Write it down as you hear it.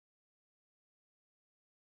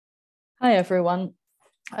Hi, everyone.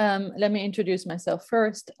 Let me introduce myself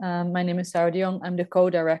first. My name is Sarah de Jong. I'm the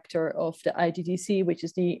co-director of the IGDC, which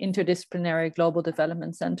is the Interdisciplinary Global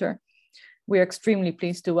Development Center. We are extremely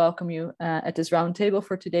pleased to welcome you at this roundtable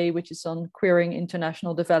for today, which is on queering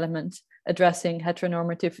international development, addressing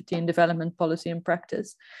heteronormativity in development policy and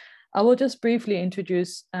practice. I will just briefly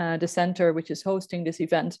introduce the center which is hosting this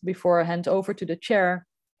event before I hand over to the chair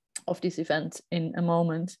of this event in a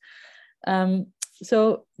moment.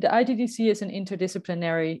 So the IGDC is an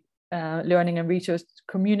interdisciplinary learning and research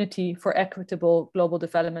community for equitable global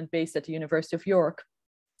development based at the University of York.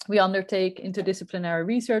 We undertake interdisciplinary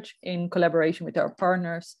research in collaboration with our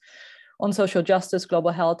partners on social justice,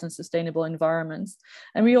 global health, and sustainable environments.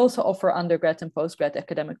 And we also offer undergrad and postgrad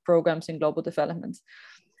academic programs in global development.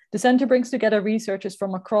 The center brings together researchers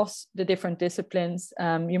from across the different disciplines,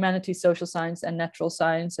 humanities, social science, and natural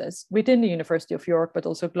sciences within the University of York, but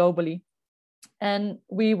also globally. And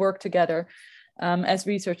we work together as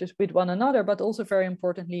researchers with one another, but also very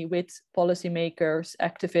importantly with policymakers,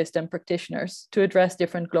 activists, and practitioners to address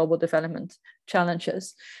different global development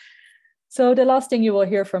challenges. So the last thing you will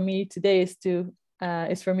hear from me today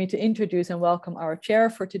is for me to introduce and welcome our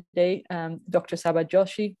chair for today, Dr. Saba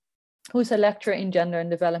Joshi, who is a lecturer in gender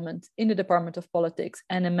and development in the Department of Politics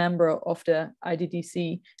and a member of the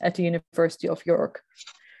IGDC at the University of York.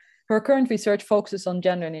 Her current research focuses on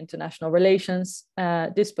gender and international relations,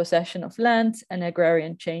 dispossession of land, and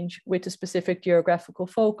agrarian change with a specific geographical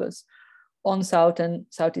focus on South and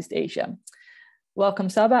Southeast Asia. Welcome,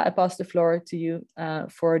 Saba. I pass the floor to you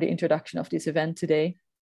for the introduction of this event today.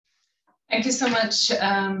 Thank you so much,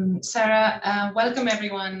 Sarah. Welcome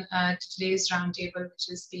everyone to today's roundtable, which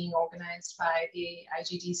is being organized by the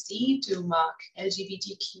IGDC to mark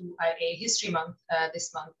LGBTQIA History Month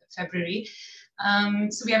this month, February.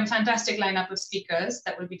 So we have a fantastic lineup of speakers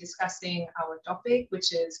that will be discussing our topic,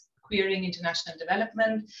 which is queering international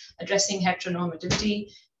development, addressing heteronormativity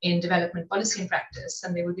in development policy and practice.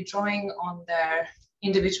 And they will be drawing on their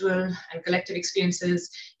individual and collective experiences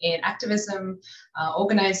in activism,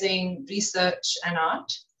 organizing, research, and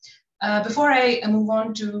art. Before I move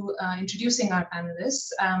on to introducing our panelists,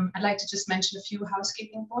 I'd like to just mention a few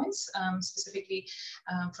housekeeping points, specifically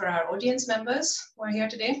for our audience members who are here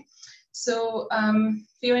today. So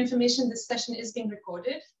for your information, this session is being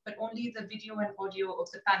recorded, but only the video and audio of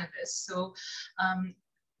the panelists. So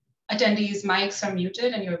attendees' mics are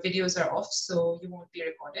muted and your videos are off, so you won't be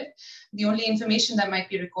recorded. The only information that might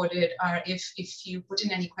be recorded are if you put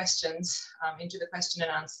in any questions into the question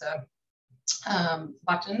and answer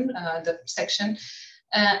button, the section,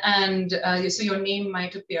 so your name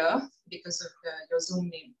might appear because of your Zoom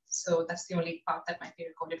name. So that's the only part that might be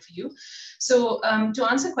recorded for you. So to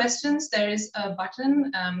answer questions, there is a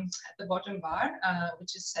button at the bottom bar,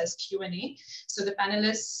 which says Q&A. So the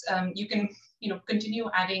panelists, you can continue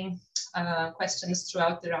adding questions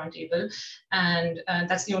throughout the roundtable, and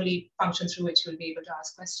that's the only function through which you'll be able to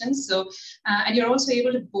ask questions. So, and you're also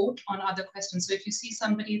able to vote on other questions. So if you see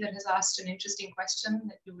somebody that has asked an interesting question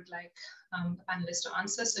that you would like the panelists to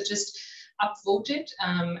answer, so just upvote it,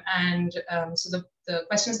 so the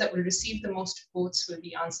questions that will receive the most votes will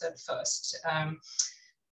be answered first.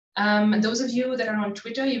 And those of you that are on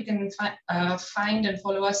Twitter, you can find and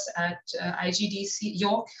follow us at IGDC,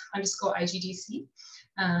 York_IGDC.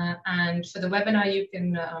 And for the webinar, you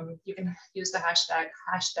can use the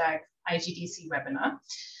hashtag IGDC webinar.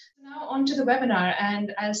 Now on to the webinar,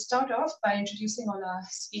 and I'll start off by introducing all our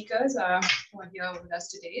speakers who are here with us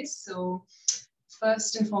today. So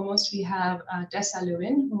first and foremost, we have Tessa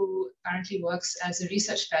Lewin, who currently works as a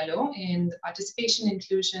research fellow in the Participation,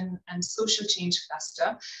 Inclusion and Social Change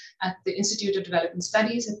Cluster at the Institute of Development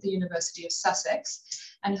Studies at the University of Sussex.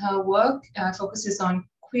 And her work focuses on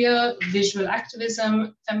queer visual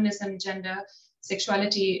activism, feminism, gender,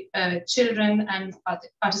 sexuality, children, and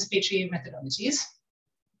participatory methodologies.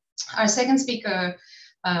 Our second speaker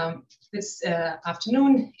this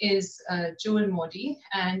afternoon is Joel Mordi,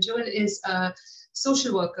 and Joel is a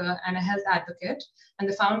social worker and a health advocate, and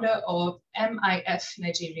the founder of MIF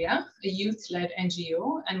Nigeria, a youth-led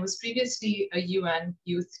NGO, and was previously a UN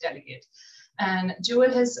youth delegate. And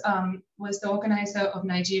Joel was the organizer of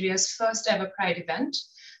Nigeria's first ever Pride event,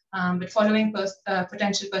 but following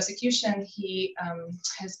potential persecution, he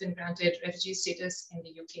has been granted refugee status in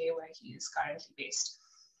the UK, where he is currently based.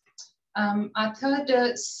 Our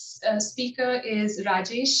third speaker is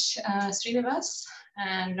Rajesh Srinivas,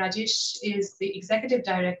 and Rajesh is the executive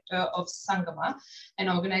director of Sangama, an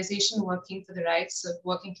organization working for the rights of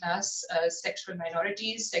working class sexual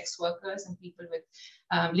minorities, sex workers, and people with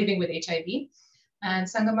living with HIV. And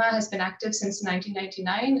Sangama has been active since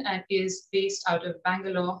 1999 and is based out of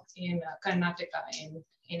Bangalore in Karnataka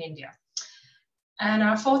in India. And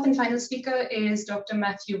our fourth and final speaker is Dr.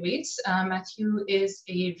 Matthew Waits. Matthew is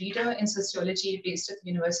a reader in sociology based at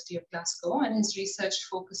the University of Glasgow, and his research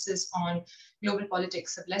focuses on global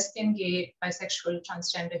politics of lesbian, gay, bisexual,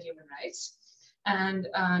 transgender human rights. And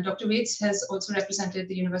Dr. Waits has also represented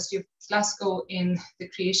the University of Glasgow in the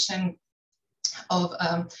creation of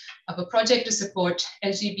a project to support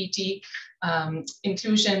LGBT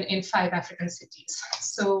inclusion in 5 African cities.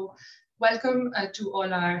 So welcome to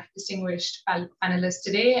all our distinguished panelists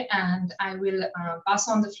today, and I will pass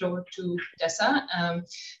on the floor to Tessa,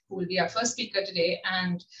 who will be our first speaker today.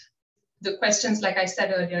 And the questions, like I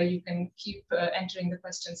said earlier, you can keep entering the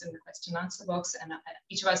questions in the question and answer box, and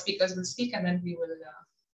each of our speakers will speak, and then we will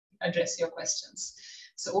address your questions.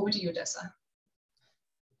 So over to you, Tessa.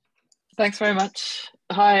 Thanks very much.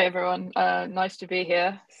 Hi, everyone. Nice to be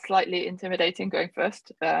here. Slightly intimidating going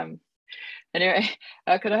first. Anyway,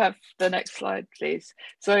 could I have the next slide, please?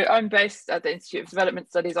 So I'm based at the Institute of Development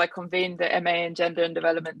Studies. I convened the MA in Gender and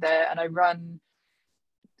Development there, and I run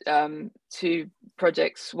 2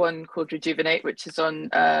 projects, one called Rejuvenate, which is on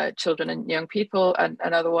children and young people, and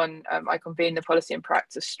another one, I convene the policy and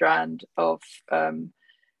practice strand of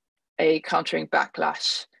a countering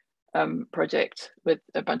backlash project with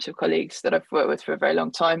a bunch of colleagues that I've worked with for a very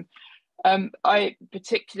long time. I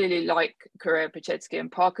particularly like Correa, Pachetsky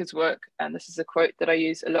and Parker's work, and this is a quote that I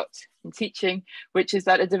use a lot in teaching, which is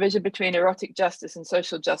that a division between erotic justice and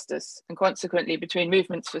social justice, and consequently between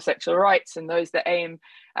movements for sexual rights and those that aim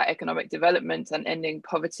at economic development and ending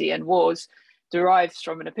poverty and wars, derives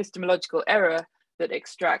from an epistemological error that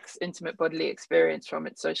extracts intimate bodily experience from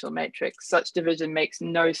its social matrix. Such division makes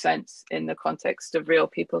no sense in the context of real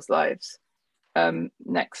people's lives.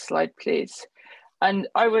 Next slide, please. And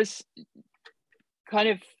I was kind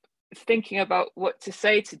of thinking about what to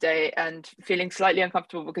say today and feeling slightly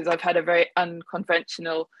uncomfortable because I've had a very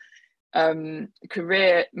unconventional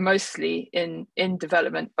career, mostly in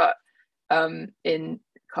development, but in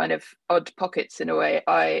kind of odd pockets in a way.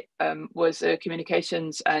 I was a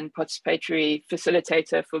communications and participatory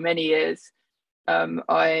facilitator for many years.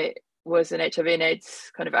 I was an HIV and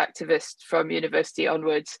AIDS kind of activist from university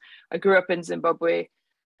onwards. I grew up in Zimbabwe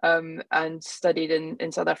and studied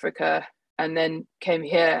in South Africa, and then came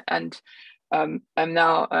here, and I'm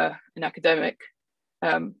now an academic,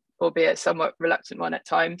 albeit somewhat reluctant one at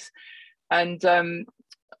times. And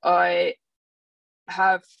I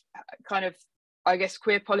have kind of, I guess,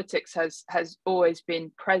 queer politics has always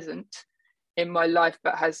been present in my life,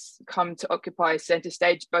 but has come to occupy center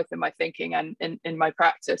stage both in my thinking and in my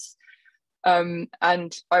practice. And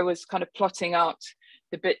I was kind of plotting out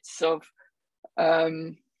the bits of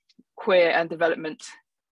queer and development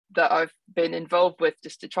that I've been involved with,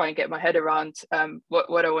 just to try and get my head around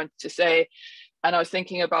what I wanted to say. And I was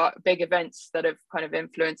thinking about big events that have kind of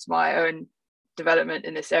influenced my own development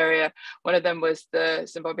in this area. One of them was the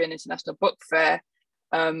Zimbabwean International Book Fair.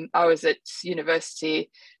 I was at university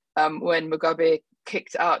when Mugabe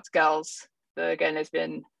kicked out GALS, the Gay and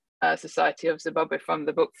Lesbian Society of Zimbabwe, from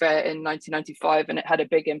the book fair in 1995, and it had a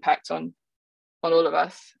big impact on all of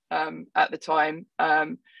us at the time,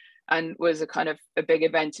 and was a kind of a big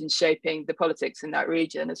event in shaping the politics in that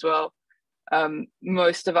region as well.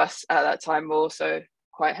 Most of us at that time were also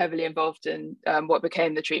quite heavily involved in what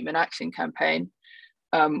became the Treatment Action Campaign,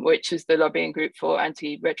 which is the lobbying group for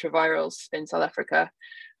antiretrovirals in South Africa.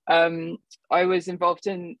 I was involved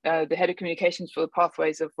in the head of communications for the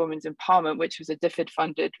Pathways of Women's Empowerment, which was a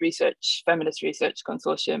DFID-funded feminist research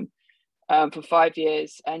consortium for 5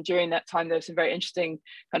 years. And during that time, there were some very interesting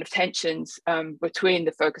kind of tensions between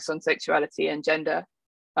the focus on sexuality and gender,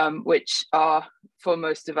 which are, for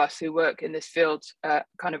most of us who work in this field,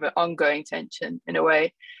 kind of an ongoing tension in a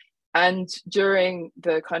way. And during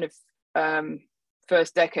the kind of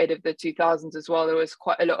first decade of the 2000s as well, there was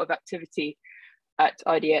quite a lot of activity at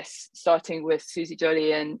IDS, starting with Susie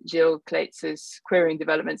Joly and Jill Clates' queering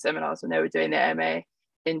development seminars when they were doing their MA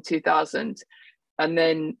in 2000, and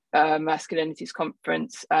then Masculinities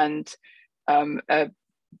Conference and a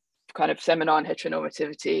kind of seminar on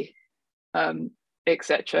heteronormativity,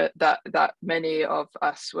 etc., that many of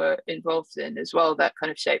us were involved in as well, that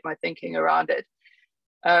kind of shaped my thinking around it.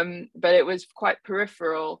 But it was quite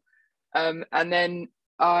peripheral. And then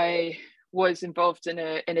I was involved in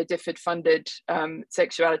a DFID-funded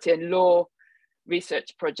sexuality and law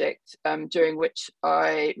research project, during which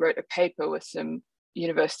I wrote a paper with some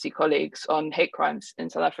university colleagues on hate crimes in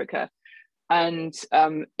South Africa. And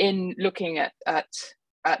in looking at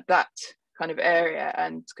that kind of area,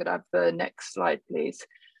 and could I have the next slide, please?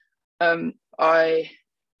 I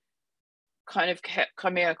kind of kept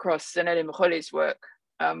coming across Zanele Mokholi's work.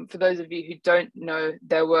 For those of you who don't know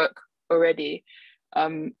their work already,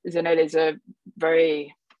 Zanele is a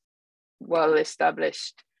very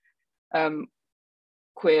well-established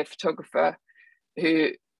queer photographer who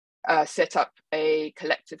set up a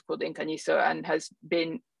collective called Inkanyiso and has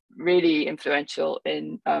been really influential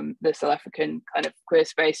in the South African kind of queer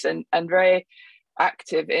space, and very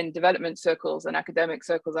active in development circles and academic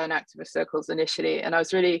circles and activist circles initially. And I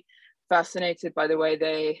was really fascinated by the way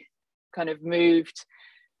they kind of moved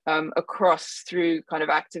across through kind of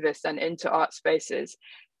activists and into art spaces.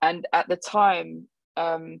 And at the time,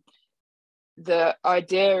 the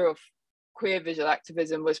idea of queer visual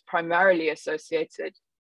activism was primarily associated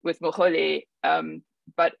with Mokholi,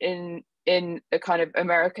 but in a kind of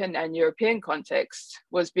American and European context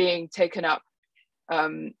was being taken up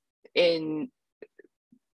in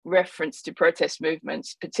reference to protest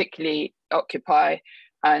movements, particularly Occupy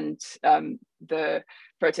and the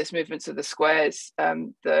protest movements of the squares,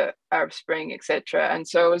 the Arab Spring, etc. And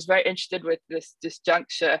so I was very interested with this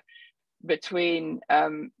disjuncture between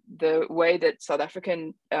the way that South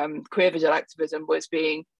African queer visual activism was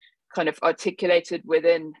being kind of articulated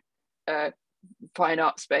within fine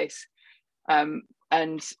art space.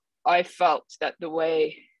 And I felt that the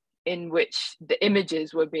way in which the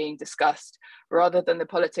images were being discussed rather than the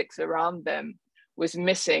politics around them was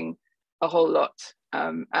missing a whole lot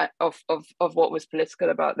of what was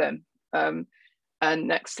political about them. And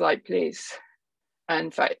next slide, please. And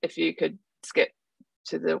in fact, if you could skip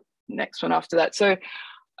to the next one after that. So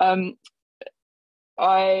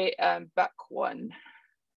I am back one.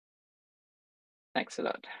 Thanks a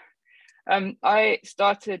lot. I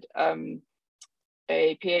started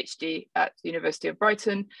a PhD at the University of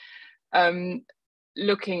Brighton,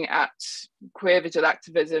 looking at queer visual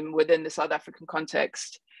activism within the South African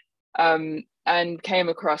context, and came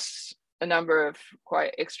across a number of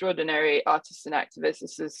quite extraordinary artists and activists.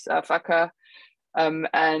 This is Faka,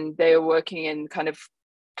 and they are working in kind of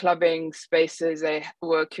clubbing spaces. They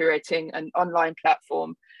were curating an online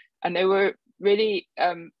platform, and they were really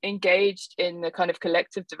engaged in the kind of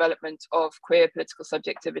collective development of queer political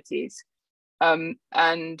subjectivities.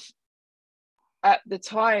 And at the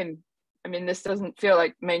time, I mean, this doesn't feel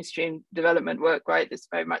like mainstream development work, right? It's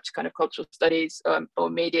very much kind of cultural studies or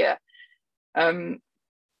media.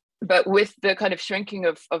 But with the kind of shrinking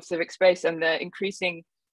of civic space and the increasing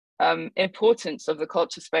importance of the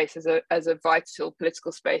culture space as a vital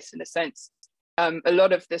political space, in a sense, a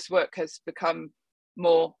lot of this work has become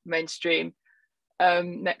more mainstream.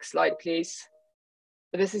 Next slide, please.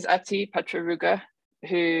 This is Ati Patraruga,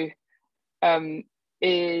 who kind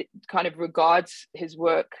of regards his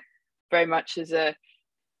work very much as a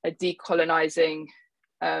decolonizing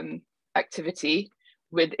activity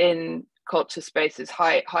within culture spaces,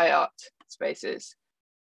 high art spaces.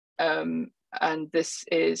 And this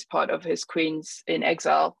is part of his Queens in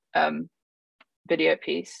Exile video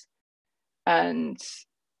piece. And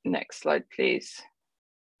next slide, please.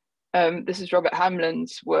 This is Robert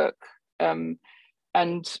Hamlin's work. And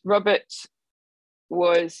Robert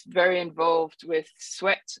was very involved with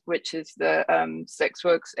SWEAT, which is the Sex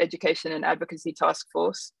Works Education and Advocacy Task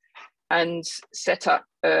Force, and set up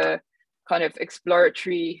a kind of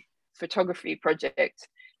exploratory photography project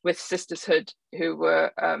with Sistershood, who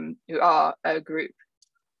are a group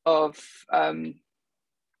of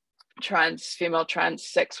female trans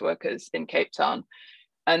sex workers in Cape Town.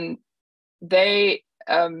 And they,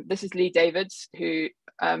 this is Lee Davids, who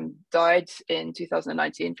died in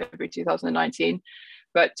 2019, February 2019.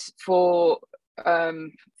 But for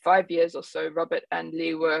 5 years or so, Robert and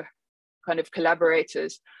Lee were kind of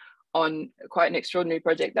collaborators on quite an extraordinary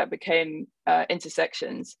project that became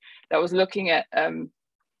Intersections, that was looking at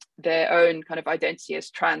their own kind of identity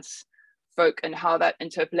as trans folk and how that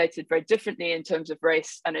interpolated very differently in terms of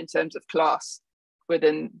race and in terms of class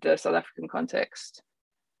within the South African context.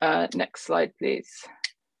 Next slide, please.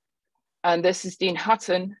 And this is Dean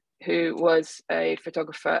Hutton, who was a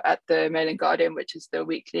photographer at the Mail and Guardian, which is the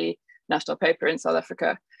weekly national paper in South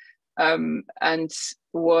Africa, and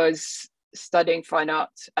was studying fine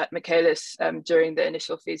art at Michaelis during the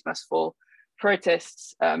initial Fees Must Fall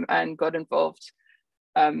protests, and got involved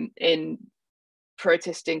in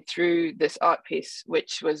protesting through this art piece,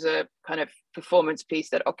 which was a kind of performance piece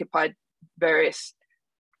that occupied various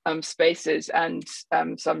spaces and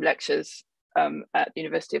some lectures at the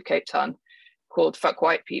University of Cape Town, called Fuck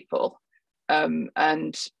White People,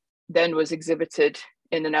 and then was exhibited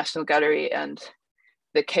in the National Gallery, and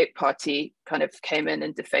the Cape Party kind of came in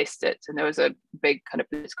and defaced it, and there was a big kind of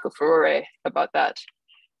political furore about that.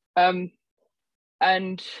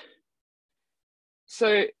 And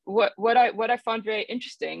So what I found very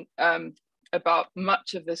interesting about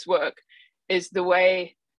much of this work is the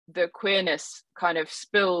way the queerness kind of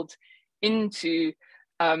spilled into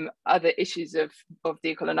other issues of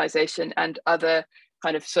decolonization and other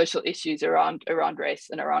kind of social issues around race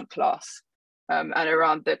and around class, and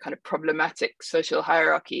around the kind of problematic social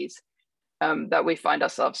hierarchies that we find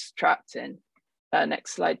ourselves trapped in.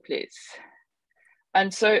 Next slide, please.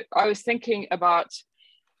 And so I was thinking about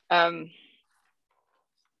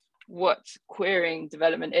what queering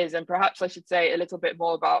development is, and perhaps I should say a little bit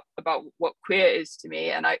more about what queer is to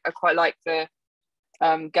me. And I quite like the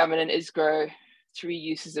Gammon and Isgro 3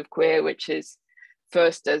 uses of queer, which is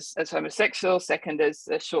first as homosexual, second as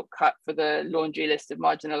a shortcut for the laundry list of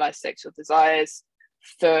marginalized sexual desires,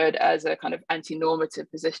 third as a kind of anti-normative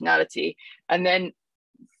positionality, and then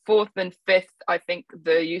fourth and fifth, I think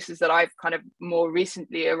the uses that I've kind of more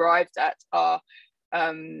recently arrived at are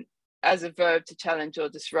as a verb to challenge or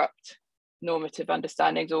disrupt normative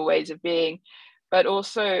understandings or ways of being, but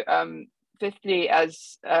also fifthly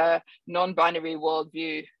as a non-binary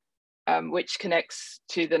worldview, which connects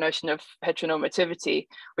to the notion of heteronormativity,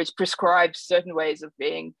 which prescribes certain ways of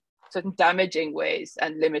being, certain damaging ways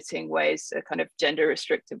and limiting ways, kind of gender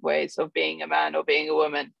restrictive ways of being a man or being a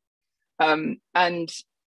woman. I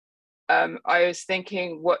was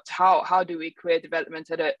thinking, how do we queer development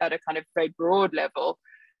at a kind of very broad level?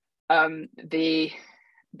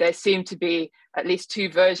 There seem to be at least 2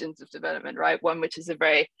 versions of development, right? One which is a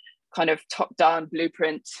very kind of top-down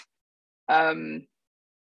blueprint, kind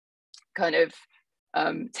of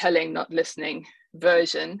telling, not listening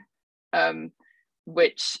version,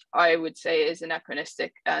 which I would say is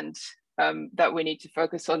anachronistic, and that we need to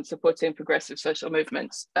focus on supporting progressive social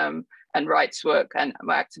movements and rights work and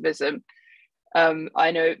activism.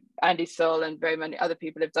 I know Andy Searle and very many other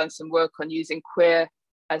people have done some work on using queer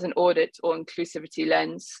as an audit or inclusivity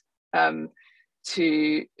lens.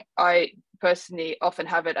 I personally often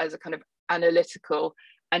have it as a kind of analytical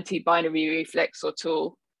anti-binary reflex or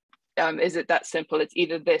tool. Is it that simple? It's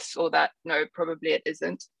either this or that. No, probably it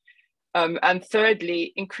isn't. And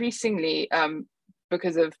thirdly, increasingly,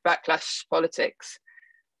 because of backlash politics,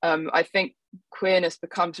 I think queerness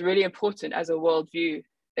becomes really important as a worldview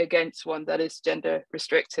against one that is gender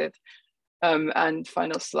restrictive. And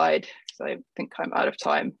final slide, so I think I'm out of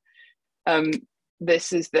time.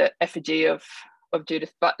 This is the effigy of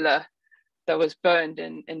Judith Butler that was burned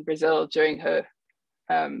in Brazil during her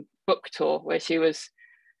book tour, where she was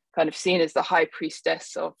kind of seen as the high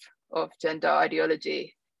priestess of gender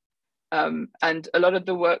ideology. And a lot of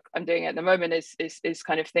the work I'm doing at the moment is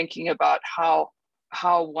kind of thinking about how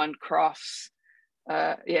one crafts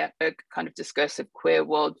a kind of discursive queer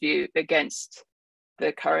worldview against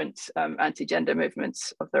the current anti-gender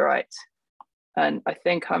movements of the right. And I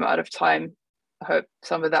think I'm out of time. I hope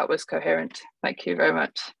some of that was coherent. Thank you very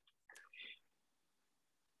much.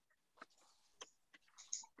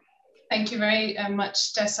 Thank you very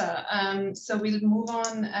much, Tessa. So we'll move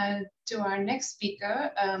on to our next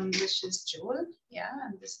speaker, which is Joel. Yeah,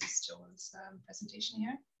 and this is Joel's presentation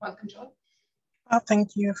here. Welcome, Joel.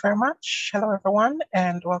 Thank you very much. Hello, everyone,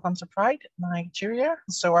 and welcome to Pride, Nigeria.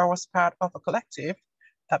 So I was part of a collective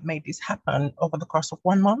that made this happen over the course of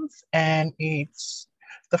 1 month, and it's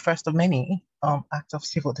the first of many acts of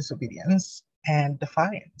civil disobedience and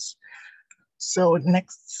defiance. So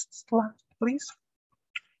next slide, please.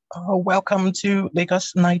 Welcome to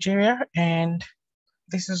Lagos, Nigeria, and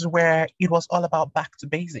this is where it was all about back to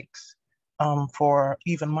basics for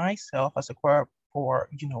even myself as a queer or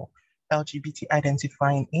LGBT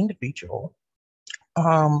identifying individual,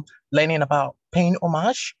 learning about paying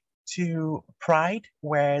homage to Pride,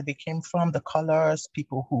 where they came from, the colors,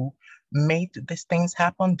 people who made these things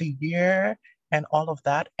happen, the year, and all of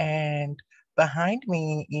that. And behind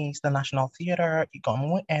me is the National Theatre,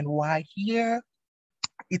 Igomu, and why here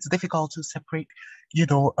it's difficult to separate,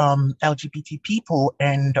 LGBT people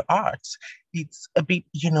and the arts. It's a bit,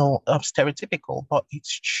 stereotypical, but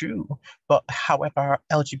it's true. But however,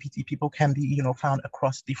 LGBT people can be, found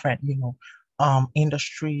across different,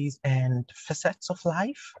 industries and facets of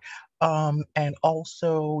life. And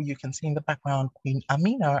also you can see in the background Queen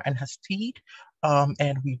Amina and her steed,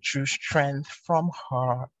 and we drew strength from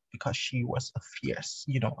her because she was a fierce,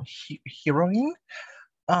 heroine.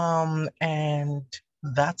 And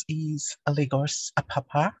that is Lagos,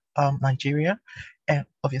 Apapa, Nigeria, and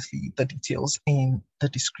obviously the details in the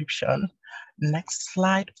description. Next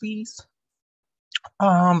slide, please.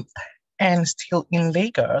 And still in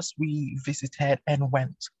Lagos, we visited and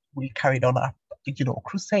we carried on a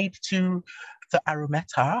crusade to the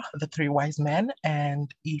Arumeta, the 3 wise men.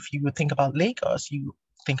 And if you think about Lagos, you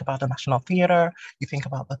think about the National Theatre, you think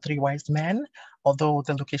about the Three Wise Men, although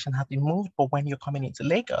the location has been moved, but when you're coming into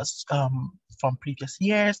Lagos from previous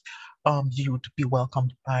years, you'd be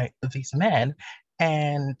welcomed by these men.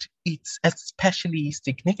 And it's especially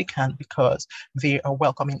significant because they are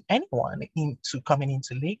welcoming anyone into coming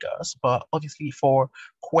into Lagos. But obviously for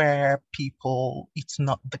queer people, it's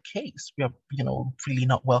not the case. We are, really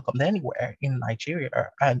not welcomed anywhere in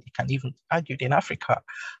Nigeria, and you can even argue in Africa.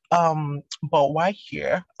 But why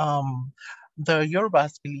here? The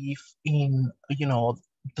Yorubas believe in,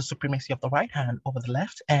 the supremacy of the right hand over the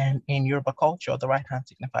left, and in Yoruba culture, the right hand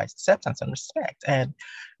signifies acceptance and respect, and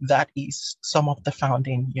that is some of the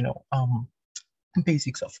founding,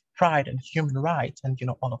 basics of pride and human rights, and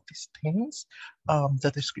all of these things.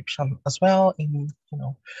 The description as well in,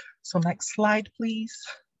 so next slide, please.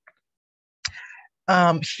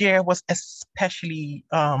 Here was especially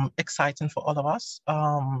exciting for all of us.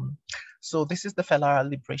 So this is the Fela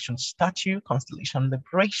Liberation Statue, Constellation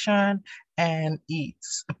Liberation, and it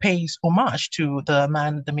pays homage to the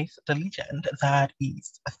man, the myth, the legend that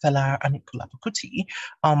is Fela Anikulapo Kuti.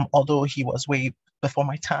 Although he was way before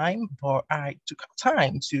my time, but I took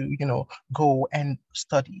time to, go and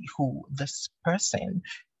study who this person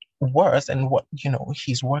was and what,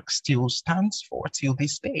 his work still stands for till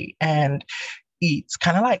this day. And it's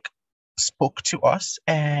kind of like spoke to us,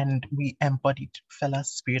 and we embodied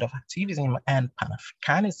Fela's spirit of activism and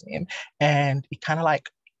Pan-Africanism, and it kind of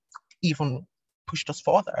like even pushed us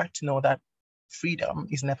further to know that freedom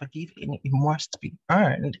is never given, it must be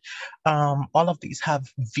earned. All of these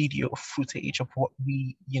have video footage of what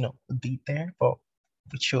we, did there, but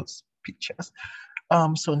we chose pictures.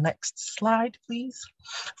 So next slide, please.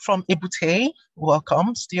 From Ebute,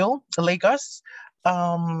 welcome still, Lagos.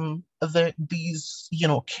 These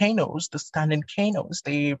canoes, the standing canoes,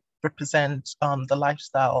 they represent the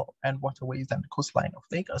lifestyle and waterways and coastline of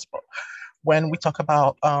Lagos. But when we talk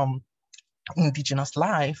about indigenous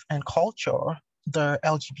life and culture, the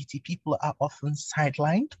LGBT people are often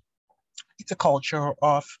sidelined. It's a culture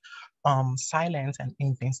of silence and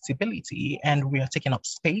invincibility, and we are taking up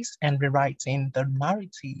space and rewriting the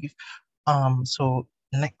narrative. So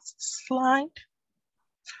next slide.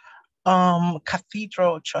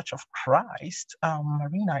 Cathedral Church of Christ,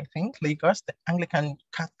 Marina, I think, Lagos. The Anglican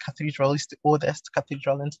Cathedral is the oldest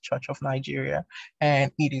cathedral in the Church of Nigeria,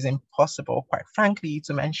 and it is impossible, quite frankly,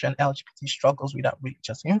 to mention LGBT struggles without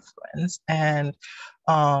religious influence. And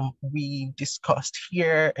we discussed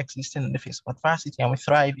here existing in the face of adversity, and we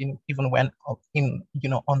thrive even when in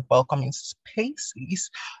unwelcoming spaces.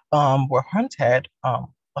 We're hunted,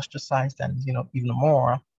 ostracized, and even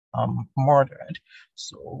more murdered.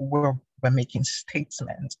 So we're making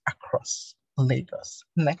statements across Lagos.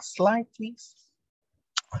 Next slide, please.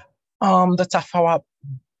 The Tafawa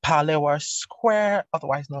Balewa Square,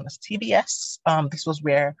 otherwise known as TBS. This was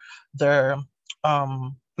where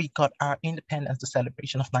we got our independence, the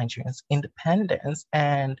celebration of Nigerians' independence,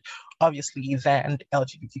 and obviously then the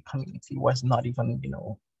LGBT community was not even,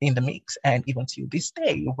 in the mix, and even till this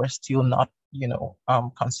day, we're still not,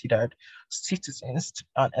 considered citizens,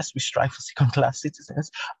 unless we strive for second-class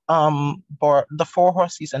citizens. But the 4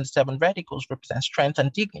 horses and the 7 radicals represent strength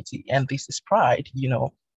and dignity, and this is pride,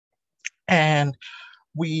 and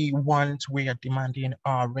we are demanding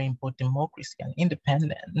our rainbow democracy and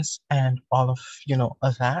independence and all of,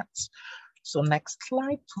 that. So next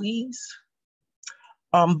slide, please.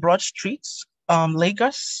 Broad Streets,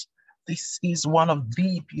 Lagos. This is one of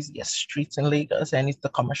the busiest streets in Lagos, and it's the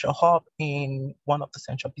commercial hub in one of the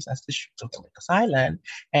central business districts of the Lagos Island.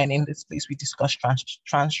 And in this place, we discuss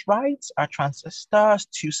trans rights, our trans sisters,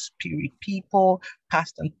 two-spirit people,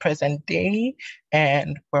 past and present day,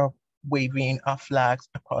 and we're waving our flags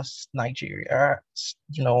across Nigeria,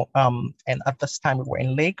 and at this time we were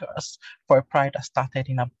in Lagos for a pride that started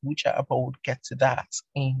in Abuja, but we'll get to that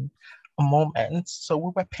in a moment. So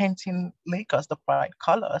we were painting Lagos, the pride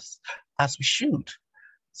colors, as we should.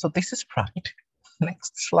 So this is pride.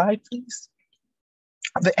 Next slide, please.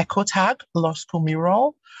 The Echo Tag Law School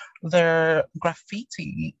mural. The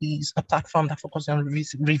graffiti is a platform that focuses on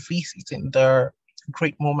revisiting the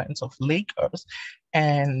great moments of Lagos,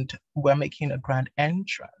 and we're making a grand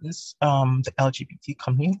entrance. The LGBT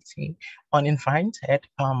community, uninvited,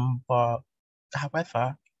 but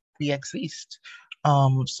however, we exist.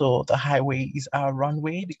 So the highway is our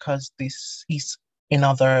runway because this is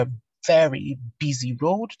another very busy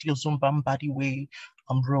road, the Ozumba Mbadi Way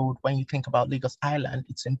road. When you think about Lagos Island,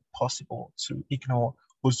 it's impossible to ignore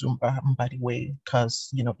Ozumba Mbadi Way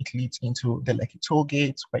because, it leads into the Lekki toll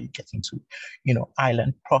gates where you get into,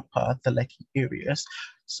 Island proper, the Lekki areas.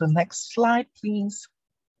 So next slide, please.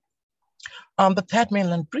 The Third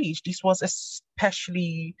Mainland Bridge, this was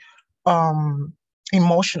especially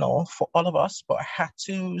emotional for all of us, but I had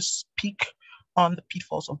to speak on the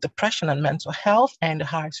pitfalls of depression and mental health and the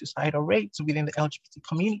high suicidal rates within the LGBT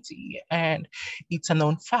community. And it's a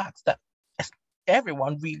known fact that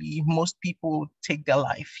everyone really, most people take their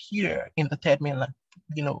life here in the Third Mainland,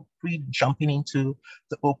 really jumping into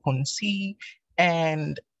the open sea.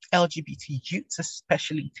 And LGBT youths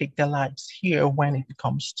especially take their lives here when it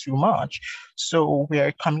becomes too much. So we're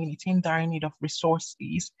a community in dire need of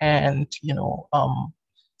resources and,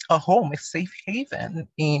 a home, a safe haven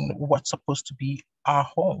in what's supposed to be our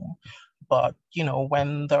home. But,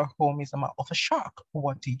 when the home is a mouth of a shark,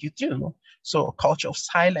 what do you do? So a culture of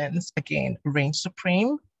silence, again, reigns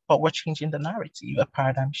supreme, but we're changing the narrative, a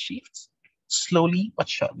paradigm shift, slowly but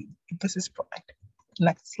surely. This is Pride.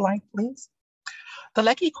 Next slide, please. The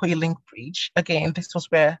Lekki-Ikoyi Link Bridge, again, this was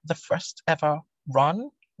where the first ever run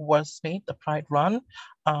was made, the Pride Run.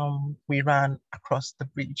 We ran across the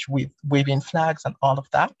bridge with waving flags and all of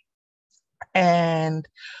that. And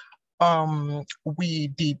we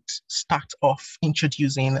did start off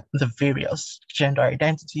introducing the various gender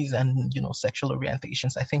identities and, sexual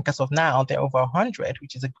orientations. I think as of now, there are over 100,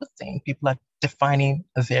 which is a good thing. People are defining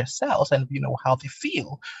their selves and, how they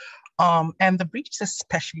feel. And the bridge is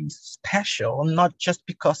especially special, not just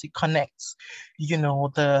because it connects, the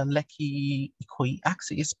Lekki-Ikoyi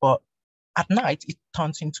axis, but at night, it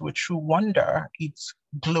turns into a true wonder. It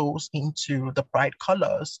glows into the bright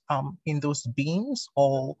colors in those beams,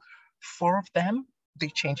 all 4 of them, they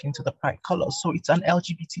change into the bright colors. So it's an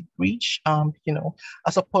LGBT bridge,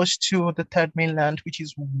 as opposed to the Third Mainland, which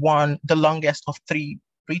is the longest of 3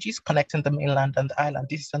 bridges connecting the mainland and the island.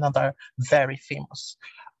 This is another very famous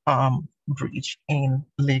bridge in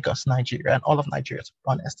Lagos, Nigeria, and all of Nigeria, to be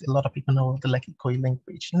honest. A lot of people know the Lekki-Ikoyi Link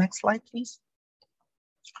Bridge. Next slide, please.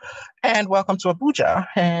 And welcome to Abuja.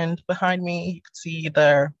 And behind me, you can see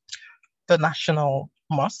the National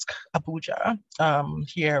Mosque, Abuja.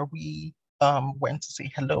 Here we went to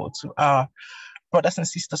say hello to our brothers and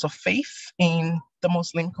sisters of faith in the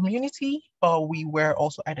Muslim community, but we were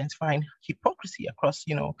also identifying hypocrisy across,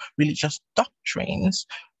 religious doctrines.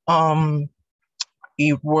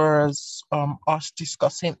 It was us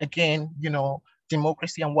discussing again,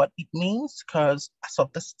 democracy and what it means, because as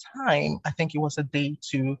of this time, I think it was a day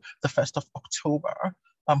to the 1st of October,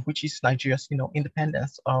 which is Nigeria's,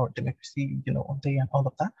 independence or democracy, day and all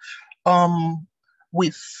of that.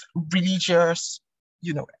 With religious,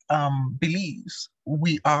 beliefs,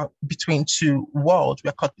 we are between 2 worlds. We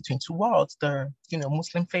are caught between 2 worlds, the,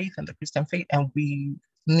 Muslim faith and the Christian faith, and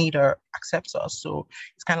neither accepts us. So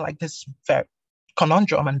it's kind of like this very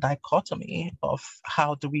conundrum and dichotomy of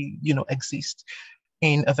how do we, exist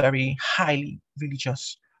in a very highly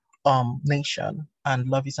religious nation. And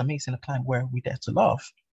love is amazing, a time where we dare to love.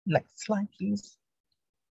 Next slide, please.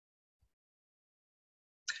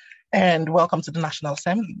 And welcome to the National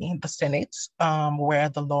Assembly, the Senate, where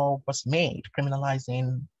the law was made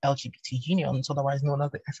criminalizing LGBT unions, otherwise known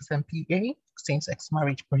as the SSMPA, Same-Sex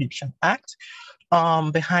Marriage Prohibition Act.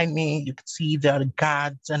 Behind me, you can see there are the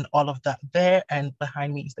guards and all of that there. And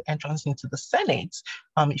behind me is the entrance into the Senate.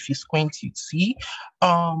 If you squint, you'd see.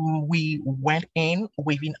 We went in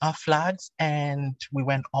waving our flags and we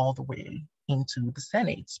went all the way into the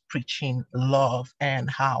Senate, preaching love and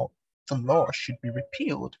how the law should be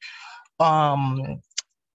repealed.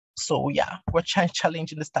 So yeah, we're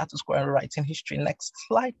challenging the status quo and writing history. Next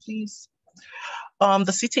slide, please.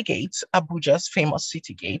 The City Gate, Abuja's famous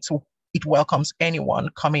City Gate, it welcomes anyone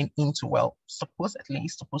coming into, well, supposedly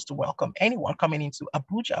it's supposed to welcome anyone coming into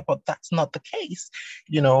Abuja, but that's not the case.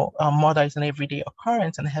 Murder is an everyday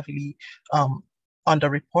occurrence and heavily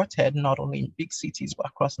underreported, not only in big cities, but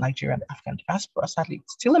across Nigeria and the African diaspora. Sadly,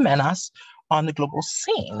 it's still a menace on the global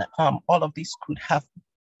scene. All of this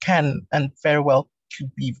can very well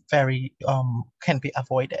be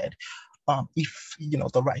avoided if,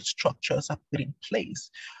 the right structures are put in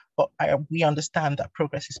place. But we understand that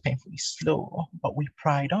progress is painfully slow, but we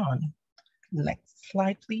pride on. Next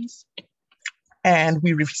slide, please. And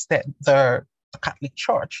we revisited the Catholic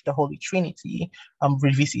Church, the Holy Trinity,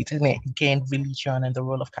 revisiting it again, religion and the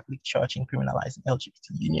role of Catholic Church in criminalizing LGBT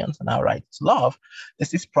unions and our right to love.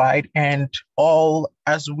 This is Pride, and all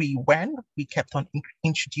as we went, we kept on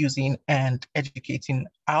introducing and educating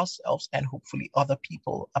ourselves and hopefully other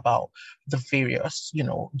people about the various,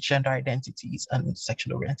 gender identities and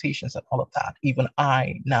sexual orientations and all of that. Even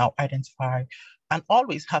I now identify and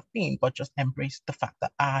always have been, but just embrace the fact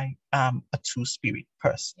that I am a two-spirit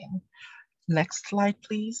person. Next slide,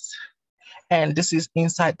 please. And this is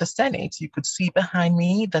inside the Senate. You could see behind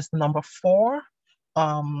me, there's the number 4.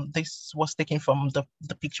 This was taken from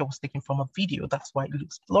the picture was taken from a video. That's why it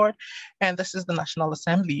looks blurred. And this is the National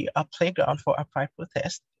Assembly, a playground for a pride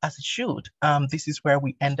protest, as it should. This is where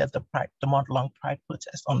we ended the month-long pride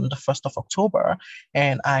protest on the 1st of October.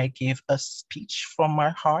 And I gave a speech from my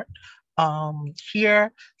heart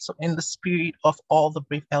here. So in the spirit of all the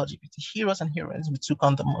brave LGBT heroes and heroines, we took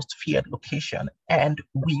on the most feared location and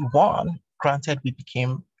we won. Granted, we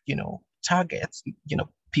became, targets,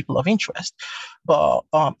 people of interest, but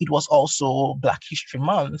it was also Black History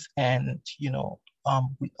Month, and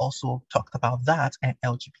we also talked about that and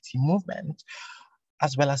LGBT movement,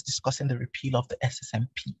 as well as discussing the repeal of the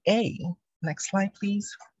SSMPA. Next slide,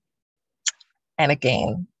 please. And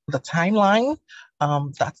again, the timeline,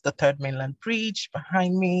 that's the third mainland bridge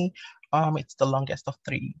behind me. It's the longest of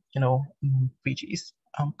three, bridges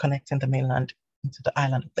connecting the mainland into the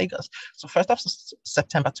island of Lagos. So 1st of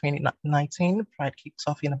September 2019, Pride kicks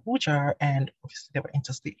off in Abuja, and obviously there were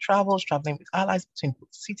interstate travels, traveling with allies between both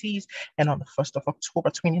cities. And on the 1st of October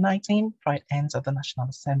 2019, Pride ends at the National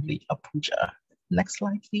Assembly, Abuja. Next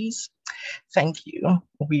slide, please. Thank you.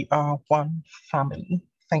 We are one family.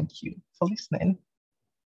 Thank you for listening.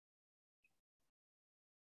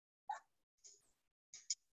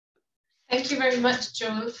 Thank you very much,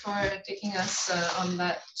 Joel, for taking us on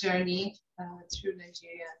that journey through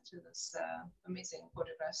Nigeria to this amazing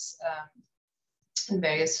photographs in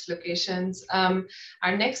various locations.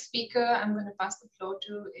 Our next speaker I'm going to pass the floor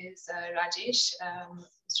to is Rajesh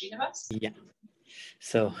Srinivas. Yeah.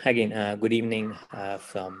 So again, good evening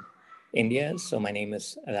from India. So my name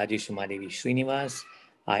is Rajesh Umadevi Srinivas.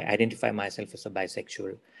 I identify myself as a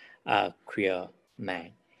bisexual queer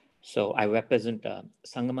man. So I represent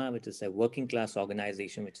Sangama, which is a working class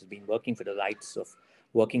organization which has been working for the rights of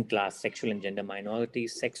working class sexual and gender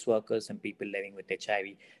minorities, sex workers, and people living with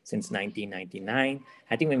HIV since 1999.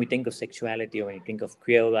 I think when we think of sexuality or when we think of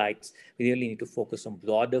queer rights, we really need to focus on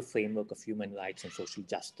broader framework of human rights and social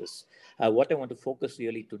justice. What I want to focus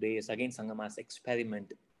really today is again Sangama's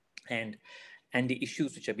experiment and the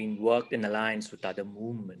issues which have been worked in alliance with other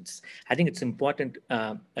movements. I think it's important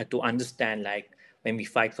to understand, like, when we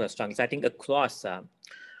fight for struggles, I think across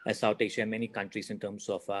South Asia, many countries, in terms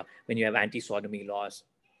of when you have anti-sodomy laws,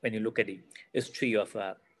 when you look at the history of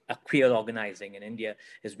queer organizing in India,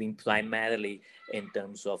 has been primarily in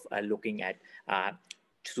terms of looking at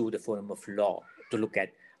through the forum of law, to look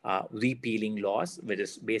at repealing laws, which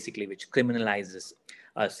criminalizes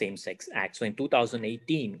same-sex acts. So in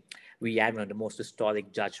 2018, we had one of the most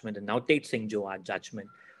historic judgment, the Navtej Singh Johar judgment,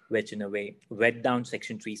 which in a way read down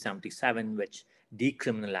Section 377, which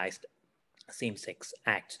decriminalized same-sex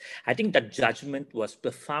acts. I think that judgment was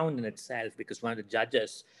profound in itself, because one of the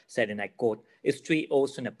judges said, and I quote, "History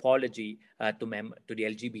owes an apology to the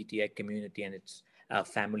LGBTI community and its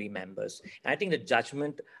family members." And I think the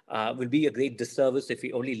judgment will be a great disservice if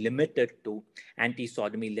we only limit it to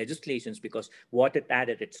anti-sodomy legislations, because what it had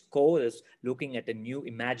at its core is looking at a new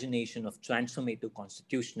imagination of transformative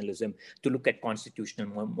constitutionalism, to look at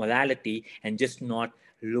constitutional morality and just not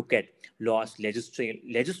look at laws,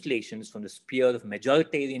 legislations from the sphere of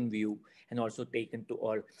majoritarian view, and also taken to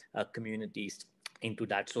all communities into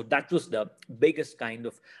that. So that was the biggest kind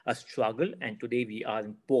of a struggle. And today we are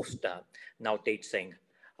in post Navtej Singh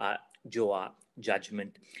Johar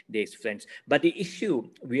judgment days, friends. But the issue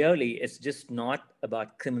really is just not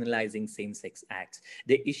about criminalizing same-sex acts.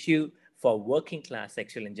 The issue for working class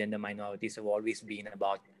sexual and gender minorities have always been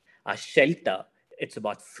about shelter. It's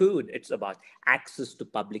about food. It's about access to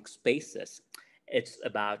public spaces. It's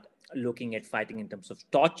about looking at fighting in terms of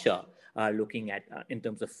torture, looking at in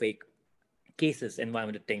terms of fake cases, and one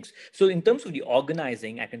of the things. So in terms of the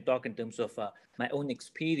organizing, I can talk in terms of my own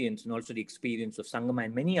experience, and also the experience of Sangama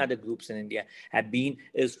and many other groups in India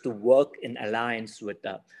is to work in alliance with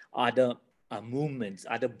other movements,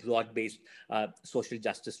 other broad-based social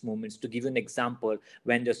justice movements. To give you an example,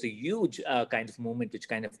 when there's a huge kind of movement which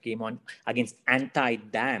kind of came on against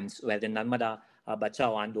anti-dams, where the Narmada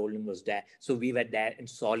Bachao Andolan was there. So we were there in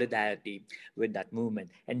solidarity with that movement.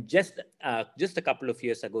 And just a couple of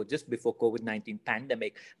years ago, just before COVID-19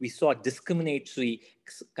 pandemic, we saw discriminatory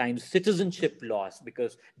kind of citizenship laws,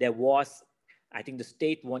 because there was, I think the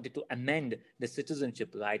state wanted to amend the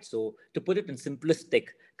citizenship rights. So to put it in simplistic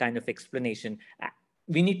kind of explanation,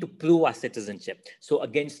 we need to prove our citizenship. So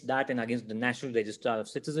against that and against the National Registrar of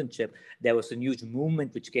Citizenship, there was a huge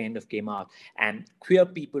movement which kind of came out, and queer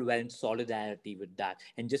people were in solidarity with that.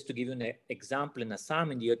 And just to give you an example, in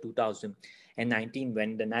Assam in the year 2019,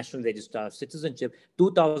 when the National Registrar of Citizenship,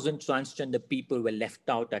 2,000 transgender people were left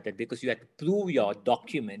out at it, because you had to prove your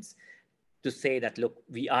documents to say that, look,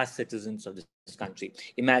 we are citizens of this country.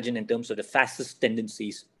 Imagine in terms of the fascist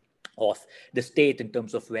tendencies of the state, in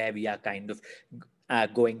terms of where we are kind of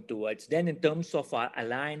going towards. Then in terms of our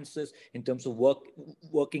alliances, in terms of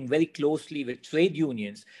working very closely with trade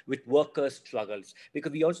unions, with workers' struggles,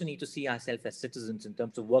 because we also need to see ourselves as citizens in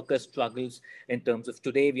terms of workers' struggles, in terms of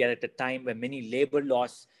today we are at a time where many labor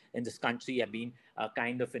laws in this country have been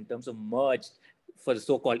kind of in terms of merged for the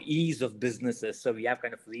so-called ease of businesses. So we have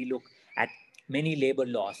kind of relook at many labor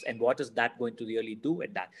laws and what is that going to really do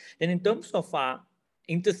with that. Then in terms of our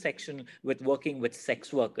intersection with working with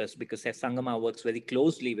sex workers, because Sangama works very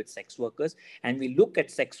closely with sex workers, and we look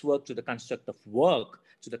at sex work to the construct of work,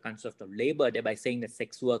 to the concept of labor, thereby saying that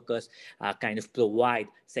sex workers kind of provide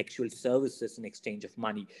sexual services in exchange of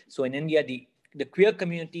money. So in India, the queer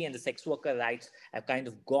community and the sex worker rights have kind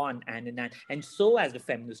of gone hand in hand, and so has the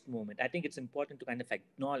feminist movement. I think it's important to kind of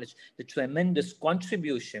acknowledge the tremendous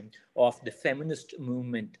contribution of the feminist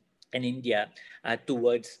movement in India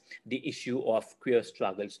towards the issue of queer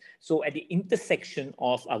struggles. So at the intersection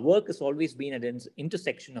of our work has always been at the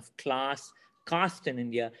intersection of class, caste in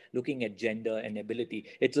India, looking at gender and ability.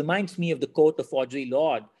 It reminds me of the quote of Audre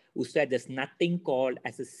Lorde, who said there's nothing called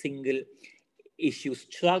as a single issue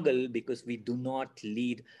struggle because we do not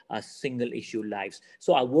lead single issue lives.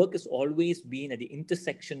 So our work has always been at the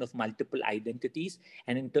intersection of multiple identities,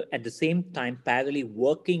 and at the same time parallelly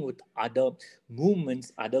working with other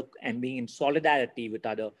movements, and being in solidarity with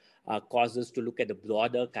other causes to look at the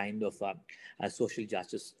broader kind of social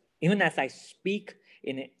justice. Even as I speak,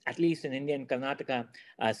 at least in India and Karnataka,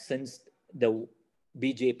 since the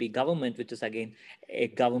BJP government, which is again a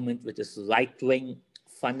government which is right-wing,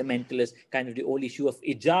 fundamentalist, kind of the whole issue of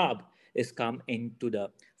hijab is come into the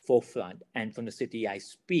forefront. And from the city I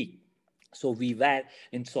speak, so we were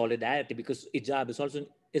in solidarity, because hijab is also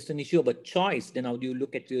an issue about choice. Then how do you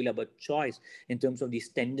look at really about choice in terms of these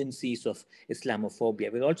tendencies of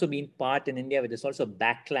Islamophobia? We've also been part in India where there's also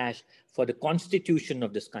backlash for the constitution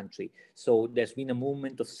of this country. So there's been a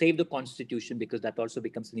movement of save the constitution, because that also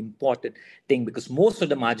becomes an important thing, because most of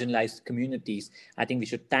the marginalized communities, I think we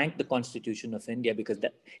should thank the constitution of India, because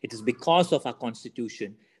it is because of our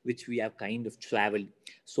constitution which we have kind of traveled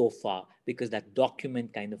so far, because that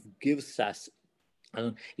document kind of gives us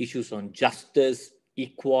issues on justice,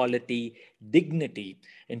 equality, dignity,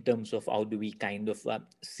 in terms of how do we kind of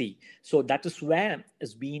see. So that is where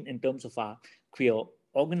it's been in terms of our queer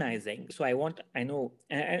organizing. So I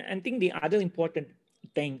think the other important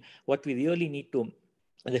thing, what we really need to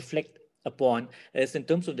reflect upon is in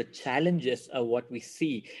terms of the challenges of what we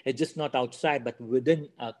see. It's just not outside, but within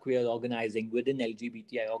queer organizing, within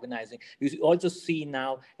LGBTI organizing. You also see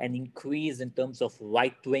now an increase in terms of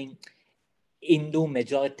right-wing Hindu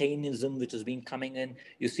majoritarianism, which has been coming in.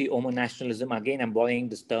 You see homo nationalism. Again, I'm borrowing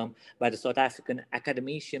this term by the South African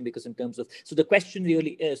academician, because in terms of, so the question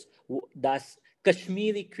really is, does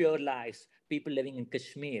Kashmiri queer lives, people living in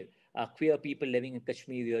Kashmir, queer people living in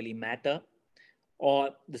Kashmir really matter?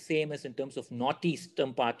 Or the same as in terms of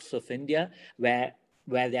northeastern parts of India, where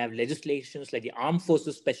they have legislations like the Armed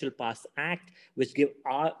Forces Special Powers Act, which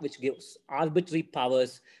gives arbitrary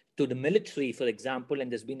powers to the military, for example,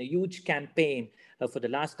 and there's been a huge campaign for the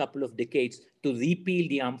last couple of decades to repeal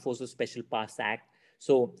the Armed Forces Special Powers Act.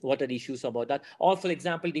 So what are the issues about that? Or, for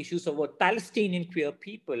example, the issues about Palestinian queer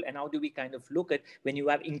people, and how do we kind of look at when you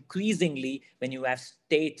have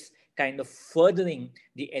states kind of furthering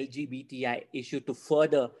the LGBTI issue to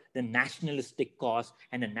further the nationalistic cause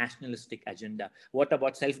and a nationalistic agenda? What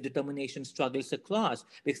about self-determination struggles across?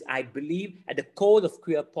 Because I believe at the core of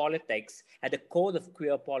queer politics,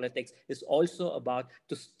 is also about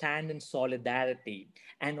to stand in solidarity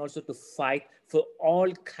and also to fight for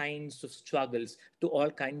all kinds of struggles, to all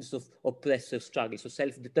kinds of oppressive struggles. So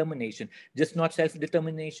self-determination, just not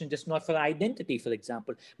for identity, for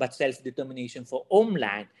example, but self-determination for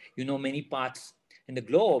homeland. You know, many parts in the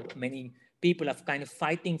globe, many people are kind of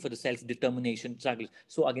fighting for the self-determination struggles.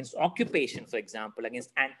 So against occupation, for example, against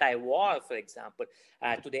anti-war, for example.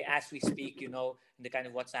 Today, as we speak, in the kind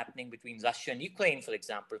of what's happening between Russia and Ukraine, for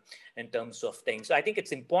example, in terms of things. So I think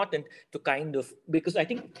it's important to because I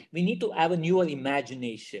think we need to have a newer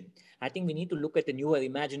imagination. I think we need to look at a newer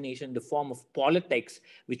imagination in the form of politics,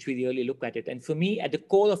 which we really look at it. And for me, at the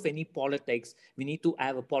core of any politics, we need to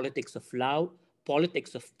have a politics of love,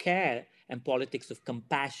 politics of care, and politics of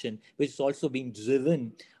compassion, which is also being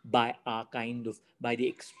driven by our by the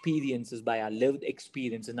experiences, by our lived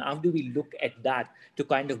experience. And how do we look at that to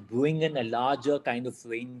kind of bring in a larger kind of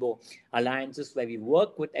rainbow alliances where we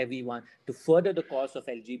work with everyone to further the cause of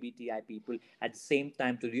LGBTI people, at the same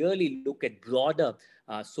time to really look at broader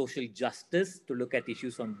social justice, to look at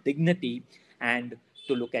issues on dignity, and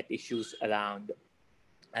to look at issues around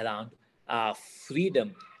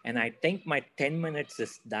freedom. And I think my 10 minutes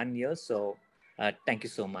is done here. So thank you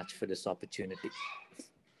so much for this opportunity.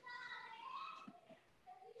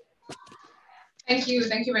 Thank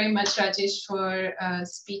you very much, Rajesh, for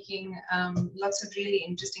speaking. Lots of really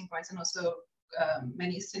interesting points, and also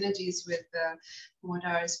many synergies with what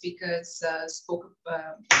our speakers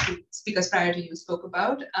speakers prior to you spoke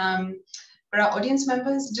about. For our audience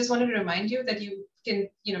members, just wanted to remind you that you can,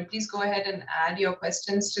 please go ahead and add your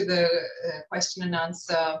questions to the question and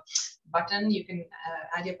answer button. You can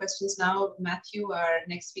add your questions now. Matthew, our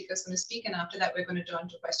next speaker, is going to speak, and after that, we're going to turn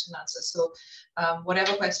to question and answer. So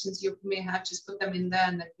whatever questions you may have, just put them in there,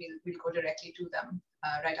 and then we'll go directly to them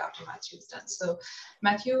right after Matthew's done. So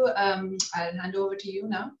Matthew, I'll hand over to you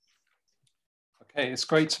now. Okay, it's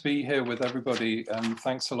great to be here with everybody, and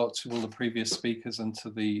thanks a lot to all the previous speakers and to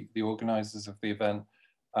the organisers of the event.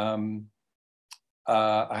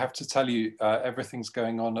 I have to tell you, everything's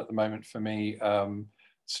going on at the moment for me.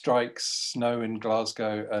 Strikes, snow in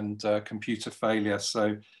Glasgow, and computer failure.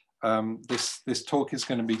 So this talk is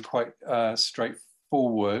going to be quite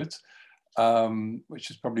straightforward,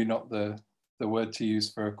 which is probably not the word to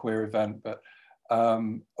use for a queer event. But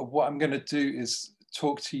what I'm going to do is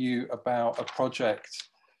talk to you about a project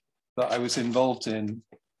that I was involved in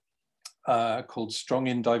called Strong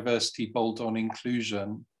in Diversity, Bold on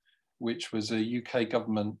Inclusion, which was a UK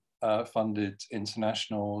government funded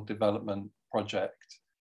international development project.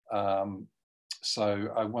 So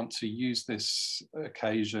I want to use this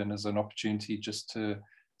occasion as an opportunity just to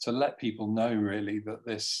let people know really that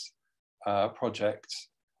this project,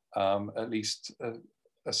 at least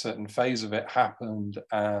a certain phase of it happened,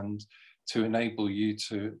 and to enable you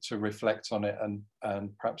to reflect on it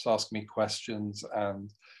and perhaps ask me questions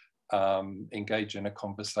and engage in a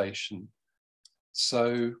conversation.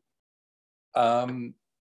 So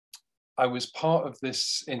I was part of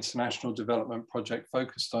this international development project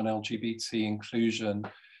focused on LGBT inclusion,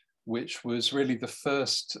 which was really the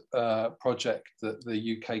first project that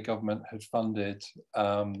the UK government had funded.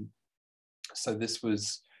 So this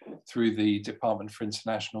was through the Department for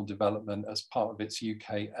International Development as part of its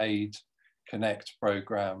UK Aid Connect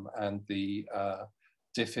programme, and the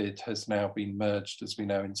DFID has now been merged, as we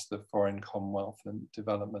know, into the Foreign, Commonwealth and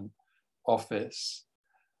Development Office.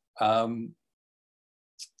 And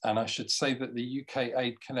I should say that the UK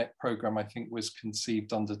Aid Connect programme, I think, was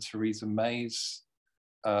conceived under Theresa May's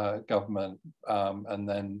government, and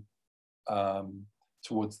then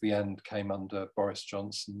towards the end came under Boris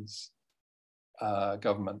Johnson's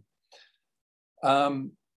government.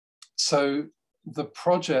 So the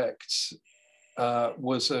project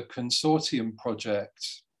was a consortium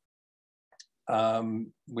project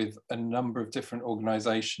with a number of different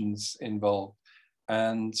organisations involved,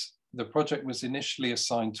 and the project was initially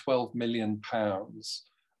assigned £12 million,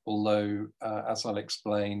 although, as I'll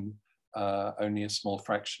explain, only a small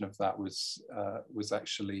fraction of that was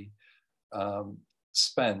actually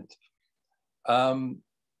spent.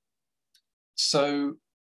 So,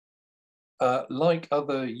 like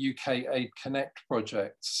other UK Aid Connect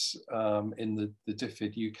projects in the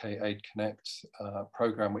DFID UK Aid Connect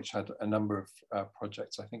programme, which had a number of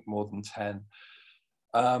projects, I think more than 10,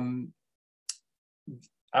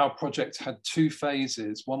 our project had two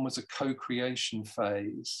phases. One was a co-creation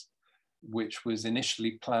phase, which was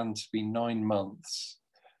initially planned to be 9 months,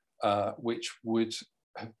 which would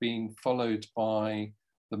have been followed by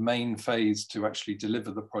the main phase to actually deliver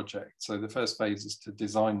the project. So the first phase is to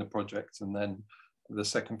design the project, and then the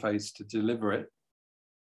second phase to deliver it.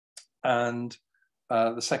 And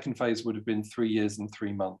the second phase would have been 3 years and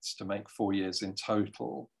 3 months to make 4 years in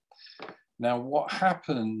total. Now, what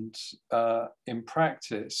happened in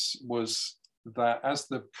practice was that as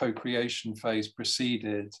the co-creation phase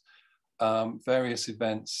proceeded, various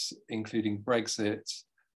events, including Brexit,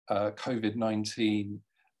 COVID-19,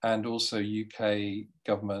 and also UK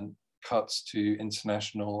government cuts to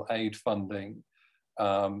international aid funding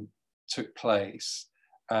took place.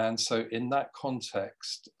 And so in that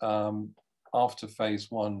context, after phase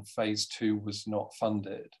 1, phase 2 was not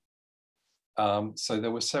funded. So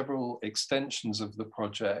there were several extensions of the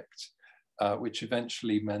project, which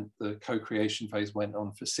eventually meant the co-creation phase went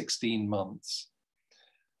on for 16 months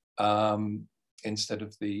instead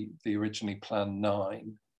of the originally planned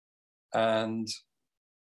 9. And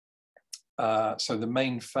so the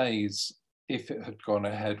main phase, if it had gone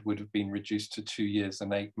ahead, would have been reduced to 2 years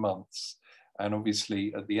and 8 months. And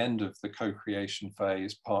obviously at the end of the co-creation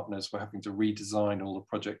phase, partners were having to redesign all the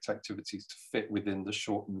project activities to fit within the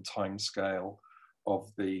shortened timescale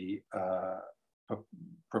of the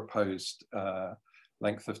proposed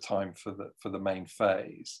length of time for the main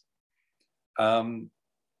phase.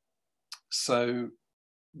 So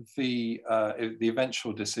the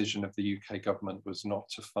eventual decision of the UK government was not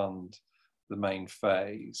to fund the main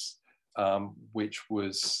phase, which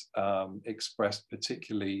was expressed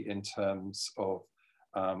particularly in terms of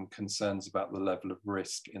concerns about the level of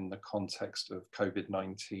risk in the context of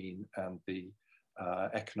COVID-19 and the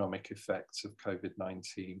economic effects of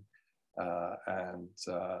COVID-19 and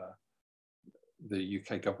the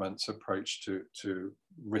UK government's approach to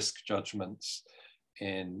risk judgments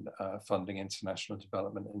in funding international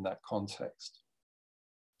development in that context.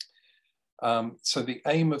 So the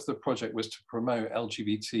aim of the project was to promote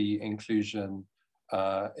LGBT inclusion,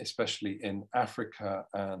 especially in Africa,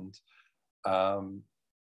 and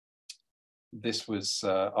this was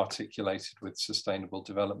articulated with Sustainable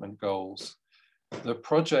Development Goals. The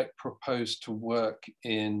project proposed to work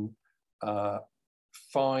in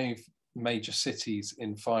 5 major cities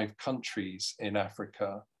in 5 countries in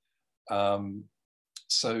Africa.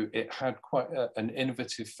 So it had quite an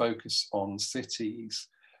innovative focus on cities,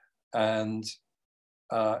 and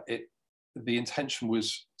the intention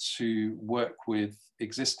was to work with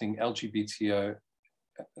existing LGBT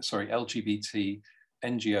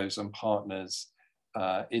NGOs and partners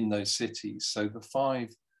in those cities. So the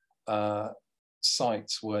 5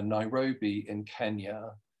 sites were Nairobi in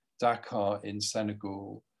Kenya, Dakar in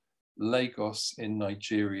Senegal, Lagos in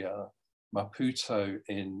Nigeria, Maputo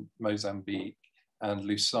in Mozambique, and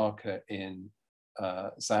Lusaka in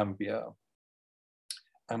Zambia.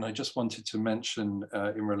 And I just wanted to mention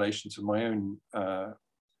in relation to my own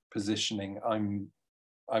positioning,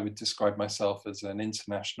 I would describe myself as an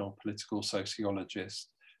international political sociologist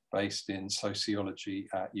based in sociology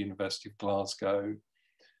at University of Glasgow.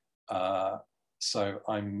 So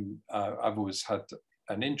I've always had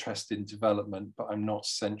an interest in development, but I'm not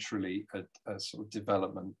centrally a sort of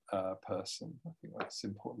development person. I think that's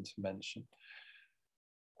important to mention.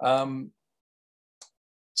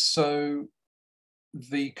 So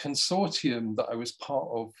the consortium that I was part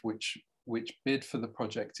of, which bid for the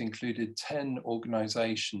project, included 10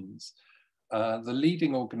 organizations. The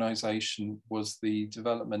leading organization was the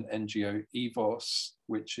development NGO EVOS,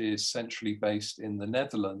 which is centrally based in the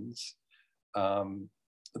Netherlands,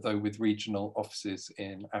 though with regional offices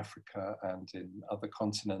in Africa and in other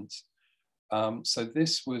continents. So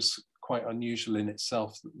this was quite unusual in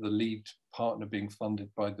itself, that the lead partner being funded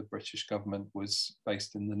by the British government was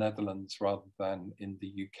based in the Netherlands rather than in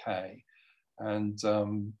the UK. And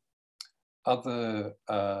other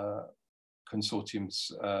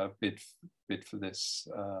consortiums bid for this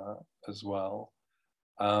as well.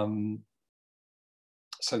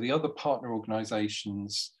 So the other partner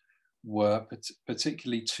organizations were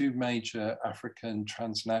particularly 2 major African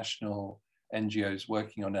transnational NGOs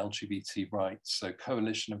working on LGBT rights. So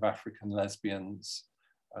Coalition of African Lesbians,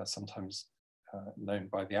 sometimes known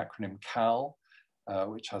by the acronym CAL,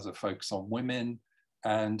 which has a focus on women,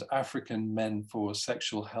 and African Men for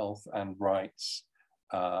Sexual Health and Rights,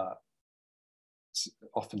 often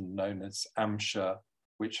known as AMSHA,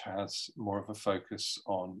 which has more of a focus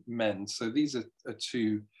on men. So these are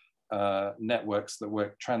 2 networks that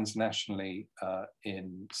work transnationally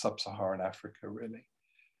in sub-Saharan Africa, really.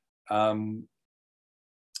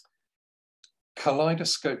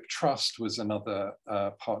 Kaleidoscope Trust was another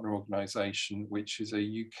partner organisation, which is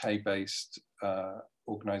a UK-based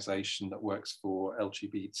organisation that works for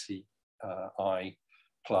LGBTQI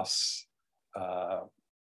plus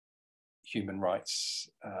human rights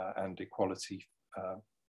and equality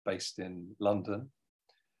based in London.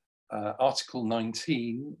 Article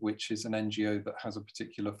 19, which is an NGO that has a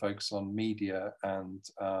particular focus on media and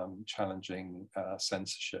challenging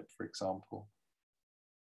censorship, for example.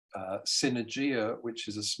 Synergia, which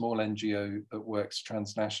is a small NGO that works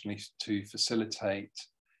transnationally to facilitate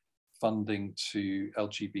funding to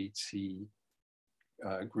LGBT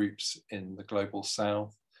groups in the Global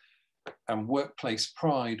South. And Workplace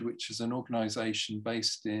Pride, which is an organisation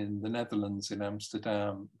based in the Netherlands, in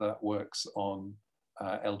Amsterdam, that works on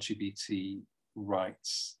LGBT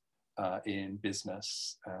rights in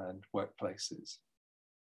business and workplaces.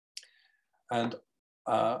 And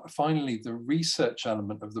finally, the research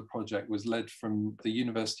element of the project was led from the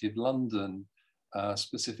University of London,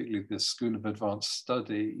 specifically the School of Advanced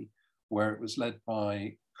Study, where it was led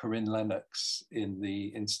by Corinne Lennox in the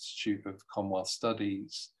Institute of Commonwealth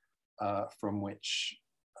Studies, from which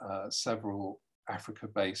several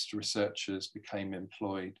Africa-based researchers became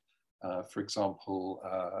employed. For example,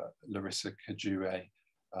 Larissa Kajue,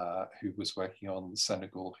 who was working on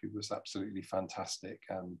Senegal, who was absolutely fantastic,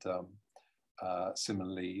 and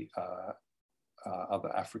similarly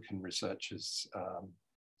other African researchers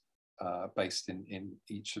based in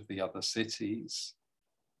each of the other cities.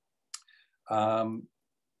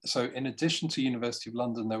 So in addition to University of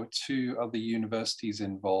London, there were 2 other universities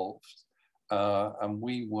involved, and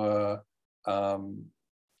we were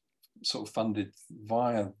sort of funded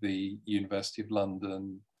via the University of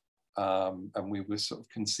London, and we were sort of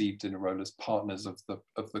conceived in a role as partners of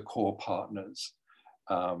the core partners,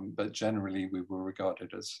 but generally we were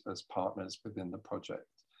regarded as partners within the project.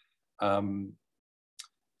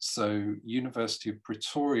 So University of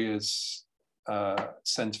Pretoria's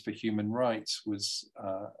Centre for Human Rights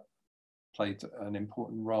played an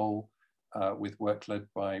important role with work led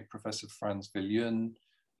by Professor Frans Viljoen,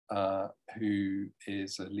 who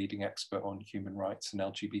is a leading expert on human rights and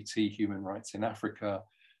LGBT human rights in Africa,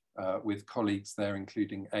 with colleagues there,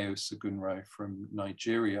 including Eo Segunro from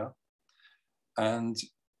Nigeria, and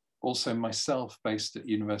also myself based at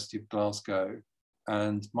University of Glasgow.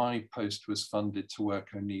 And my post was funded to work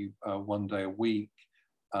only 1 day a week.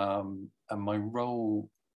 And my role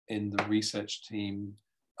in the research team,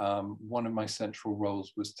 one of my central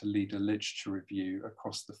roles was to lead a literature review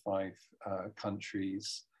across the 5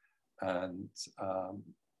 countries. And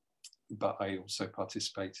but I also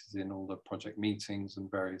participated in all the project meetings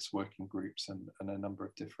and various working groups and a number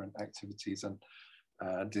of different activities and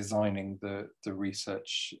designing the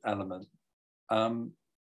research element.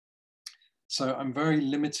 So I'm very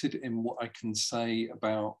limited in what I can say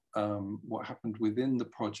about what happened within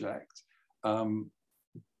the project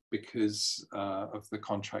because of the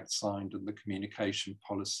contract signed and the communication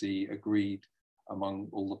policy agreed among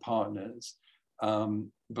all the partners.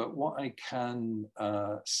 But what I can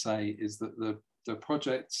say is that the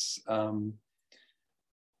projects,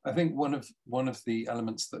 I think one of the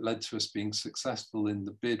elements that led to us being successful in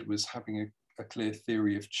the bid was having a clear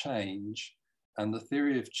theory of change. And the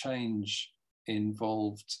theory of change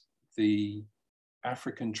involved the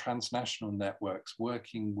African transnational networks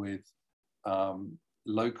working with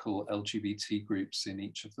local LGBT groups in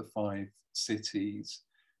each of the 5 cities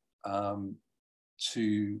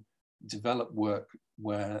to develop work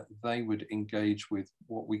where they would engage with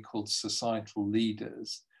what we called societal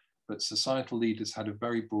leaders, but societal leaders had a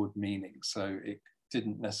very broad meaning. So it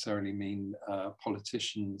didn't necessarily mean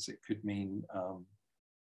politicians, it could mean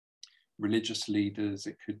religious leaders,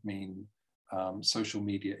 it could mean social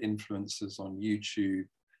media influencers on YouTube.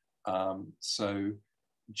 So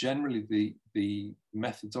generally the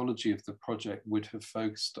methodology of the project would have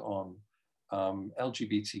focused on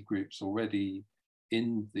LGBT groups already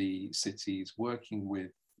in the cities, working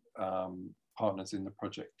with partners in the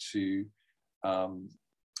project to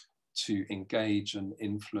engage and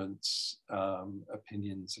influence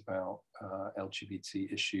opinions about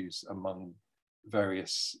LGBT issues among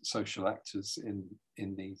various social actors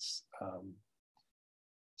in these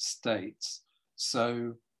states.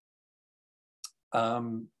 So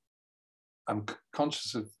I'm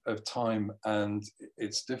conscious of time, and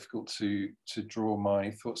it's difficult to draw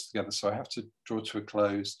my thoughts together, so I have to draw to a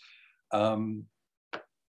close.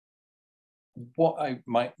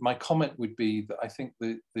 My comment would be that I think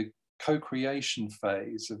the co-creation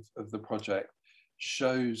phase of the project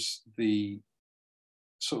shows the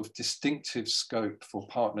sort of distinctive scope for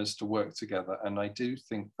partners to work together, and I do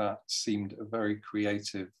think that seemed a very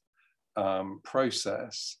creative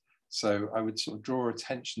process. So I would sort of draw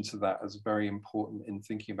attention to that as very important in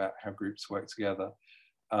thinking about how groups work together.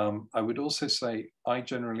 I would also say I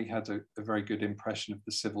generally had a very good impression of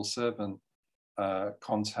the civil servant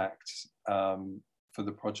contact for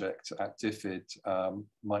the project at DFID,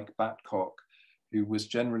 Mike Batcock, who was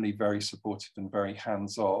generally very supportive and very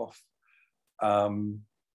hands-off.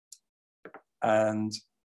 And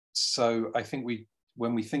so I think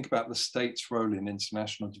when we think about the state's role in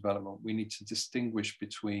international development, we need to distinguish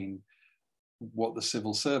between what the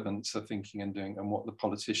civil servants are thinking and doing and what the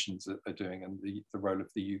politicians are doing, and the role of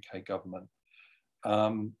the UK government.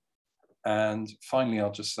 And finally,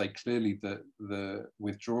 I'll just say clearly that the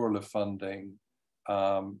withdrawal of funding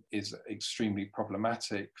is extremely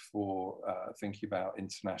problematic for thinking about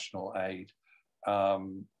international aid.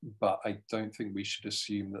 But I don't think we should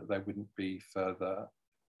assume that there wouldn't be further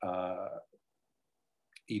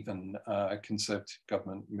even conservative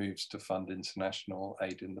government moves to fund international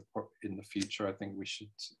aid in the future. I think we should,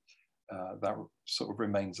 that sort of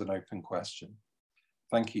remains an open question.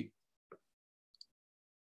 Thank you.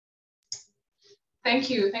 Thank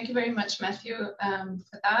you very much, Matthew,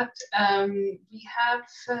 for that. We have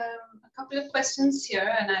a couple of questions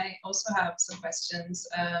here, and I also have some questions.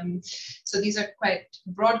 So these are quite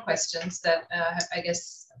broad questions that I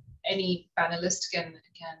guess any panelist can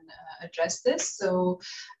address this. So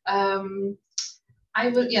so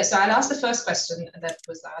I'll ask the first question that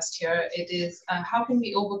was asked here. It is, how can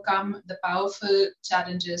we overcome the powerful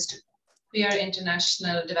challenges to queer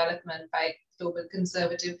international development by global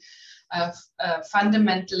conservative,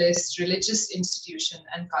 fundamentalist religious institution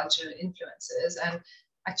and cultural influences? And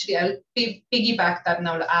actually, I'll piggyback that, and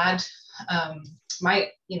I'll add my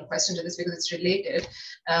question to this because it's related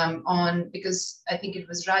because I think it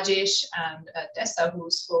was Rajesh and Tessa who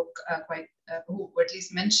spoke who at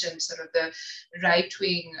least mentioned sort of the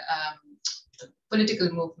right-wing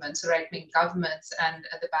political movements, right-wing governments, and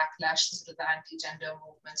the backlash to sort of the anti-gender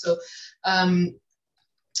movement. So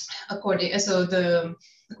so the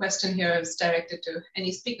question here is directed to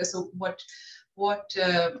any speaker. So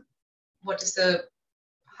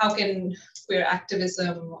how can queer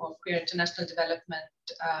activism or queer international development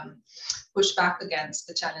push back against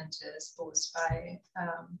the challenges posed by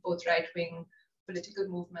both right-wing political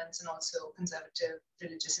movements and also conservative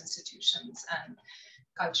religious institutions and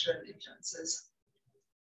cultural influences?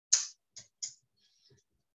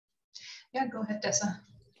 Yeah, go ahead, Tessa.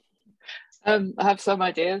 I have some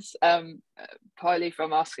ideas, partly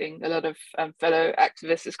from asking a lot of fellow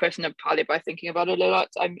activists this question, and partly by thinking about it a lot.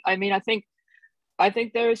 I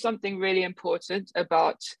think there is something really important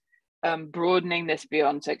about broadening this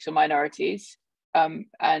beyond sexual minorities,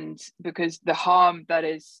 and because the harm that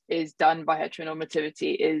is done by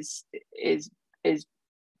heteronormativity is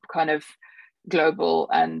kind of global,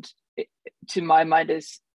 and to my mind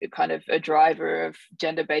is kind of a driver of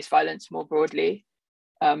gender-based violence more broadly.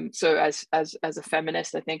 So as a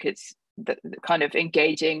feminist, I think it's the kind of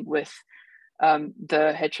engaging with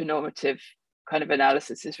the heteronormative kind of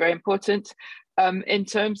analysis is very important. In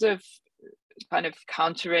terms of kind of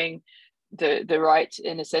countering the right,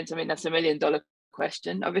 in a sense, I mean, that's $1 million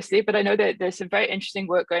question, obviously, but I know that there's some very interesting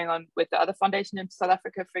work going on with the other foundation in South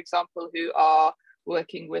Africa, for example, who are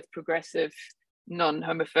working with progressive,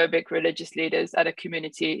 non-homophobic religious leaders at a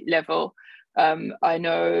community level. I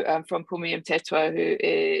know from Pumi Mtetwa, who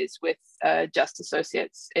is with Just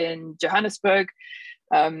Associates in Johannesburg.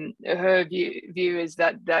 Her view is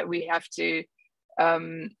that we have to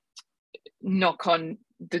knock on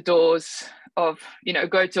the doors of,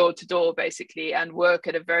 go door to door basically, and work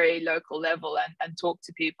at a very local level and talk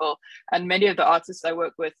to people. And many of the artists I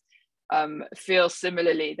work with feel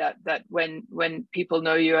similarly that when people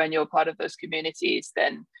know you and you're part of those communities,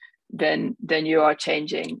 then you are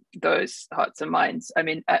changing those hearts and minds. I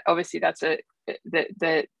mean, obviously that's I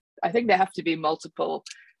think there have to be multiple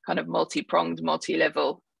kind of multi-pronged,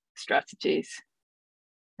 multi-level strategies.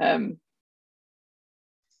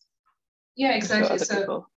 Yeah, exactly.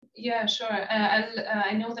 So yeah, sure.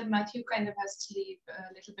 I know that Matthew kind of has to leave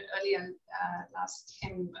a little bit early, and I'll ask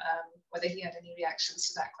him whether he had any reactions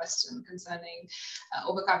to that question concerning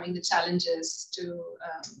overcoming the challenges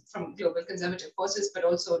from global conservative forces, but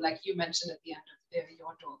also, like you mentioned at the end of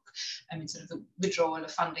your talk, I mean, sort of the withdrawal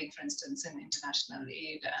of funding, for instance, in international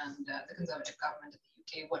aid, and the conservative government in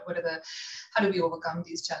the UK. How do we overcome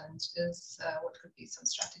these challenges? What could be some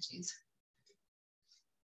strategies?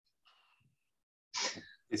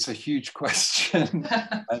 It's a huge question,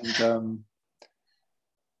 and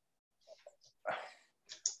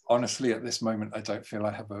honestly, at this moment, I don't feel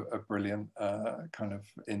I have a brilliant kind of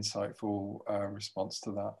insightful response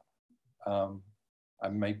to that.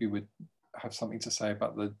 And maybe we'd have something to say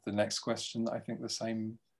about the next question that I think the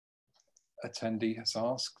same attendee has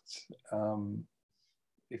asked,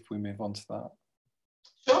 if we move on to that.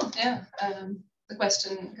 Sure, yeah. The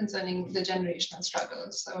question concerning the generational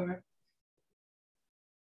struggles.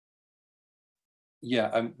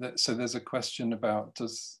 Yeah, so there's a question about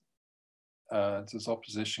does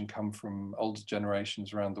opposition come from older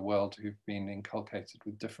generations around the world who've been inculcated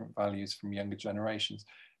with different values from younger generations?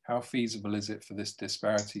 How feasible is it for this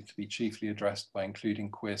disparity to be chiefly addressed by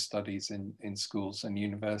including queer studies in schools and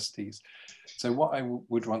universities? So what I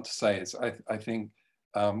would want to say is I think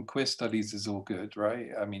queer studies is all good, right?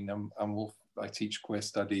 I mean, I teach queer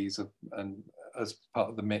studies and as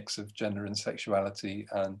part of the mix of gender and sexuality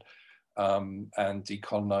and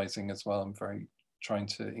decolonizing as well. I'm very trying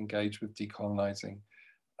to engage with decolonizing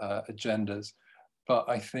agendas. But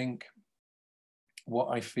I think what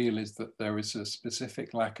I feel is that there is a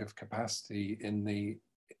specific lack of capacity in the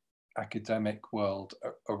academic world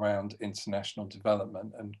around international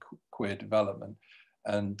development and queer development.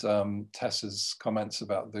 And Tessa's comments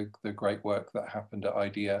about the great work that happened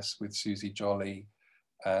at IDS with Susie Jolly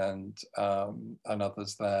and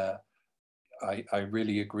others there, I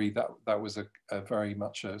really agree that that was a very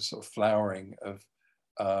much a sort of flowering of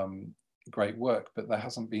great work, but there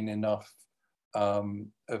hasn't been enough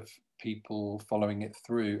of people following it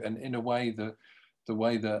through. And in a way, the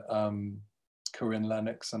way that Corinne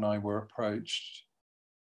Lennox and I were approached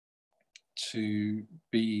to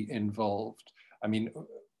be involved, I mean,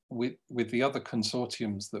 with the other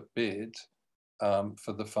consortiums that bid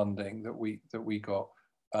for the funding that we got,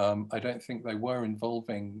 I don't think they were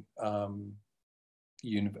involving,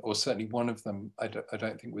 or certainly one of them, I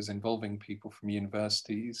don't think was involving people from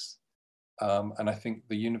universities. And I think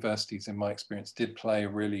the universities, in my experience, did play a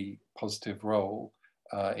really positive role,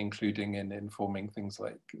 including in informing things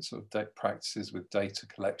like sort of practices with data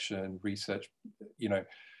collection, research, you know.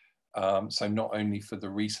 So not only for the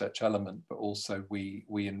research element, but also we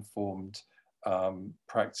informed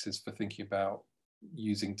practices for thinking about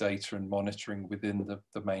using data and monitoring within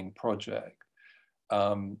the main project.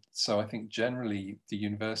 So I think generally the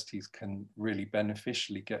universities can really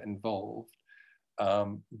beneficially get involved,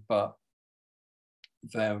 but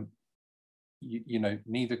they're, you know,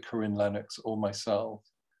 neither Corinne Lennox or myself,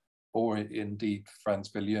 or indeed Franz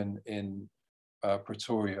Villian in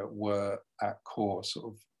Pretoria, were at core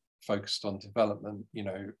sort of focused on development. You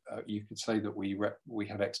know, you could say that we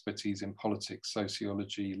had expertise in politics,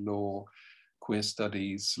 sociology, law, queer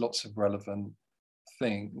studies, lots of relevant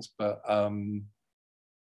things, but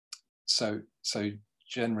so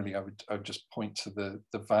generally I would just point to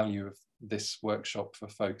the value of this workshop for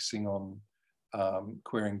focusing on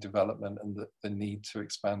queering development and the need to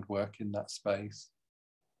expand work in that space.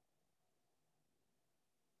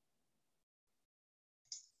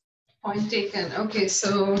 Point taken. Okay,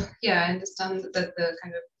 so yeah, I understand that the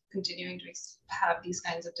kind of continuing to have these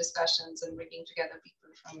kinds of discussions and bringing together people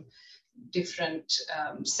from different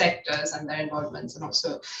sectors and their involvements, and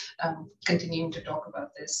also continuing to talk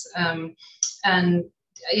about this. And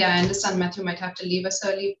yeah, I understand Matthew might have to leave us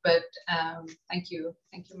early, but thank you,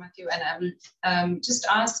 Matthew. And I will just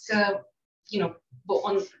ask, you know,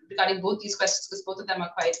 regarding both these questions, because both of them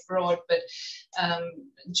are quite broad, but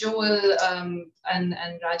Joel and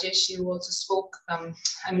Rajesh, you also spoke.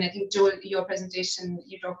 I mean, I think Joel, your presentation,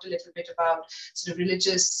 you talked a little bit about sort of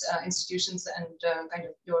religious institutions and kind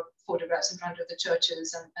of your photographs in front of the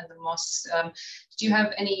churches and the mosques. Do you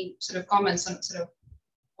have any sort of comments on sort of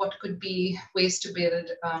what could be ways to build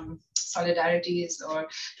solidarities or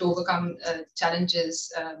to overcome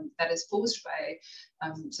challenges that is posed by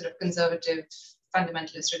sort of conservative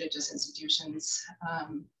fundamentalist religious institutions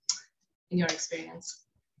in your experience?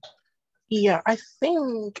 Yeah, I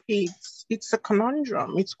think it's a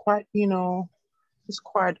conundrum. It's quite, you know, it's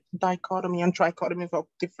quite dichotomy and trichotomy of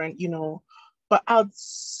different, you know, but I'd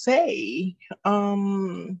say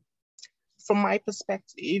from my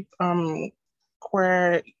perspective,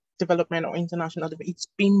 queer development or international development, it's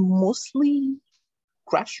been mostly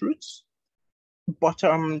grassroots,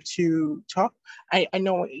 bottom to top. I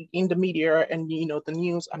know in the media and, you know, the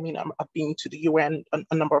news, I mean, I've been to the UN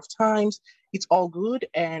a number of times. It's all good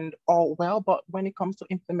and all well, but when it comes to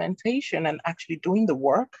implementation and actually doing the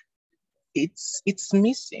work, it's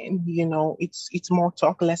missing, you know, it's more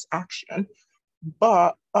talk, less action.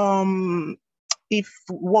 But if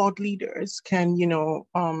world leaders can, you know,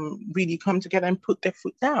 really come together and put their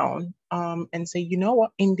foot down and say, you know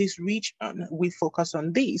what, in this region, we focus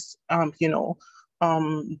on this, you know,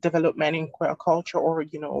 development in queer culture or,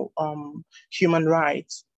 you know, human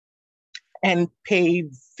rights, and pay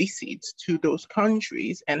visits to those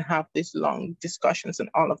countries and have these long discussions and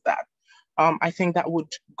all of that. I think that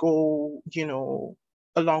would go, you know,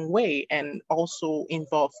 a long way, and also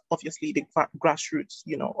involve obviously the grassroots,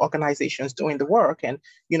 you know, organizations doing the work, and,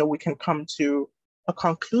 you know, we can come to a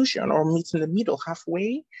conclusion or meet in the middle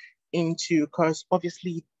halfway into, because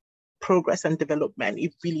obviously progress and development,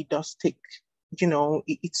 it really does take, you know,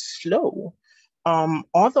 it's slow.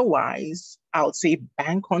 Otherwise, I would say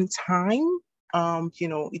bank on time. You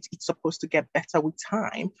know, it's supposed to get better with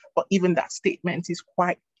time, but even that statement is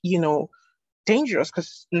quite, you know, dangerous,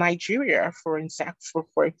 because Nigeria, for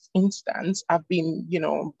instance, I've been, you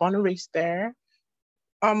know, born and raised there.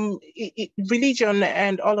 Religion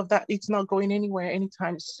and all of that, it's not going anywhere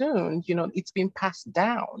anytime soon. You know, it's been passed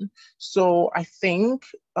down. So I think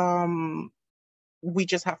we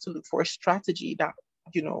just have to look for a strategy that,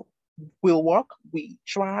 you know, will work. We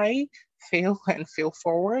try, fail, and fail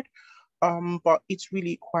forward. But it's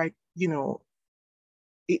really quite, you know,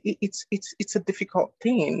 it's a difficult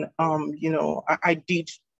thing. You know, I did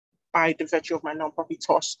by the virtue of my nonprofit,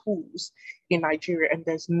 taught schools in Nigeria, and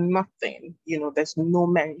there's nothing, there's no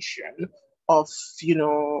mention of,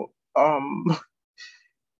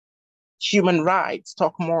 human rights,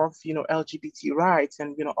 talk more of, LGBT rights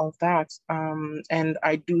and, all that. And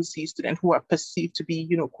I do see students who are perceived to be,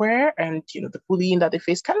 queer, and, the bullying that they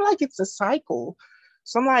face, kind of like it's a cycle.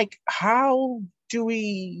 So I'm like, how do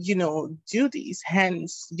we, do these?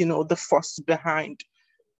 Hence, the force behind,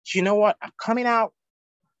 you know what, I'm coming out,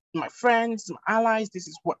 my friends, my allies, this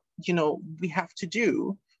is what, we have to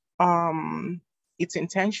do. It's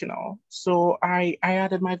intentional. So I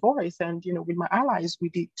added my voice, and, with my allies, we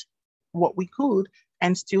did what we could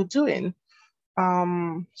and still doing.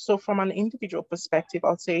 So from an individual perspective,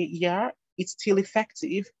 I'll say, yeah, it's still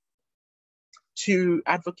effective to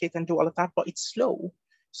advocate and do all of that, but it's slow.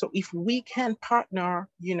 So if we can partner,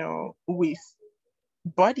 with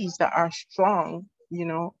bodies that are strong,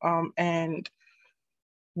 and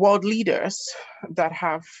world leaders that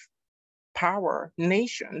have power,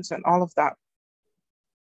 nations, and all of that,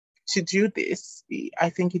 to do this, I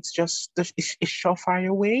think it's just a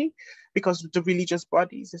surefire way, because the religious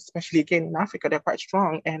bodies, especially again in Africa, they're quite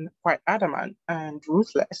strong and quite adamant and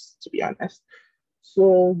ruthless, to be honest.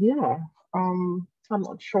 So yeah, I'm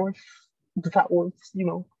not sure if that was,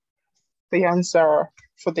 the answer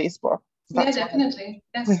for this, but yeah, definitely.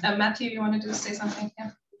 Yes, Matthew, you wanted to say something?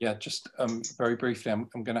 Yeah. Yeah, just very briefly, I'm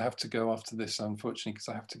going to have to go after this, unfortunately, because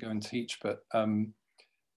I have to go and teach. But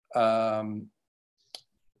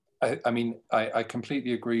I mean, I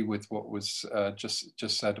completely agree with what was just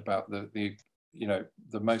said about the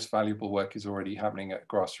most valuable work is already happening at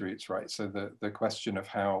grassroots, right? So the question of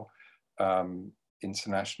how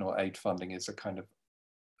international aid funding is a kind of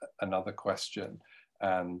another question,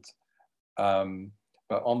 and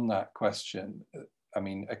but on that question, I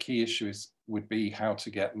mean, a key issue would be how to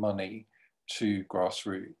get money to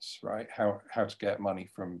grassroots, right? How to get money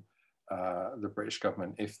from the British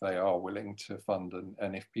government if they are willing to fund,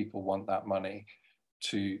 and if people want that money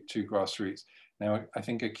to grassroots. Now, I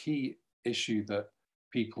think a key issue that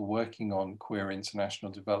people working on queer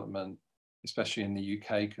international development, especially in the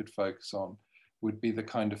UK, could focus on would be the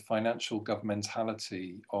kind of financial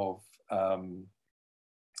governmentality of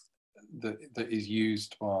that is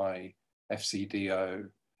used by FCDO,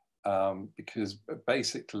 because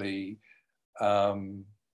basically a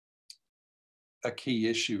key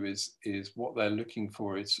issue is what they're looking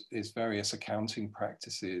for is various accounting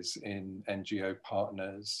practices in NGO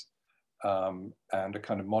partners, and a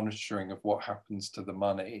kind of monitoring of what happens to the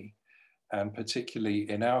money. And particularly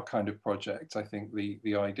in our kind of project, I think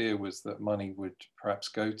the idea was that money would perhaps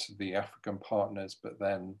go to the African partners, but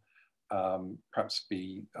then perhaps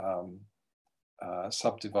be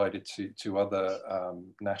subdivided to other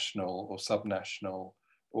national or subnational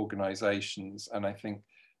organizations. And I think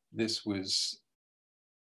this was,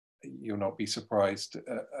 you'll not be surprised,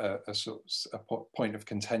 a sort of a point of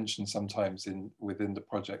contention sometimes within the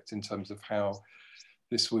project in terms of how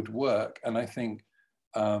this would work. And I think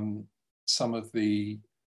some of the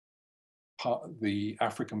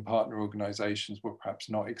African partner organizations were perhaps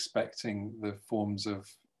not expecting the forms of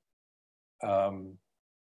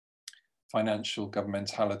financial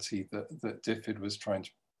governmentality that DFID was trying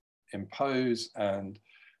to impose, and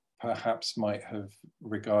perhaps might have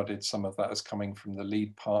regarded some of that as coming from the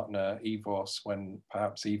lead partner, EVOS, when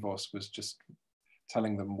perhaps EVOS was just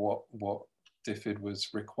telling them what DFID was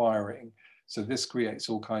requiring. So this creates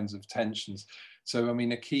all kinds of tensions. So, I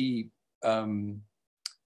mean, a key kind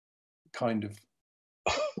of,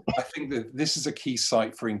 I think that this is a key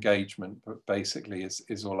site for engagement, but basically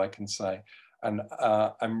is all I can say. And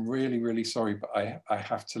I'm really, really sorry, but I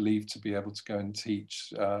have to leave to be able to go and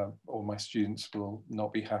teach. All my students will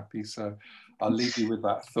not be happy. So I'll leave you with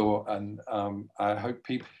that thought. And I hope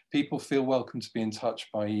people feel welcome to be in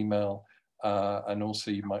touch by email. And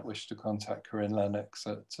also you might wish to contact Corinne Lennox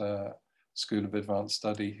at School of Advanced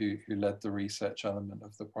Study, who led the research element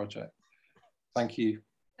of the project. Thank you.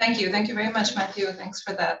 Thank you. Thank you very much, Matthew. Thanks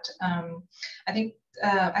for that. I think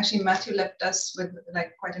actually Matthew left us with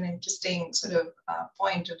like quite an interesting sort of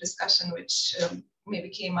point of discussion, which maybe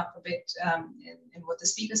came up a bit in what the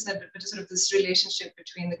speaker said, but sort of this relationship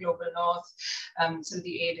between the global north, sort of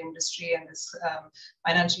the aid industry and this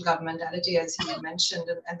financial governmentality, as he mentioned,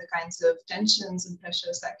 and the kinds of tensions and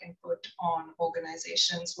pressures that can put on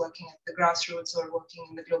organizations working at the grassroots or working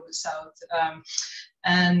in the global south.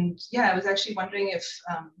 And yeah, I was actually wondering if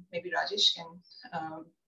maybe Rajesh can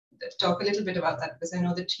talk a little bit about that, because I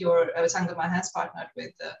know that your Sangama has partnered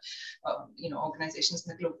with organizations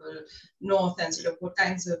in the global north, and sort of what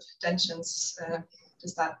kinds of tensions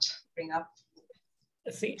does that bring up?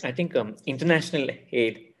 See, I think international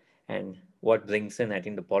aid and what brings in, I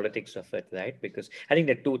think, the politics of it, right? Because I think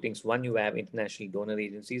there are two things. One, you have international donor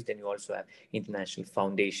agencies, then you also have international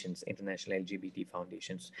foundations, international LGBT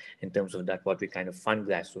foundations, in terms of that, what we kind of fund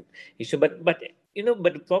grassroots issue. But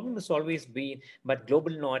the problem has always been, but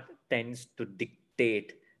global north tends to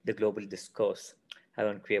dictate the global discourse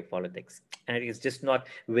around queer politics. And it's just not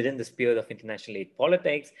within the sphere of international aid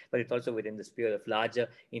politics, but it's also within the sphere of larger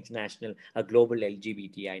international global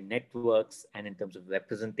LGBTI networks, and in terms of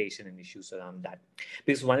representation and issues around that.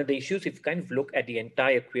 Because one of the issues, if you kind of look at the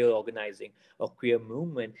entire queer organizing or queer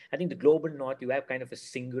movement, I think the global north, you have kind of a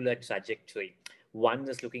singular trajectory. One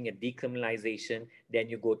is looking at decriminalization, then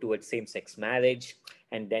you go towards same-sex marriage,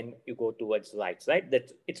 and then you go towards rights, right?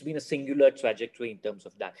 That it's been a singular trajectory in terms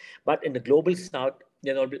of that. But in the global south,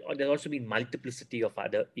 there's also been multiplicity of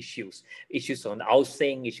other issues on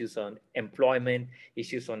housing, issues on employment,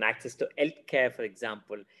 issues on access to healthcare, for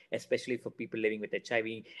example, especially for people living with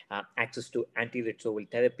HIV, access to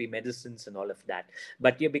antiretroviral therapy, medicines, and all of that.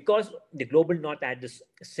 But yeah, because the global north had this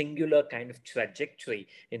singular kind of trajectory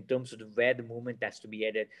in terms of where the movement has to be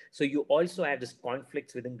headed. So you also have this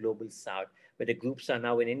conflicts within global south, where the groups are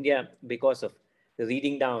now in India, because of the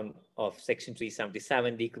reading down of Section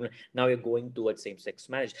 377, now you're going towards same-sex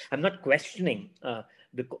marriage. I'm not questioning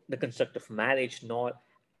the construct of marriage, nor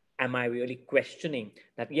am I really questioning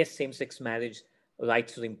that, yes, same-sex marriage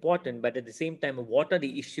rights are important, but at the same time, what are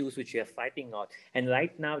the issues which we are fighting out? And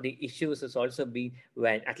right now, the issues has also been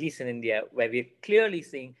when, at least in India, where we're clearly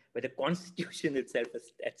seeing where the constitution itself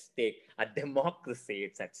is at stake, a democracy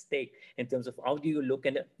it's at stake, in terms of how do you look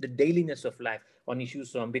at the dailiness of life on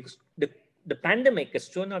issues from, because the pandemic has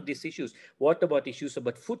thrown out these issues. What about issues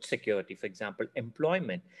about food security, for example,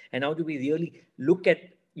 employment? And how do we really look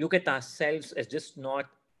at ourselves as just not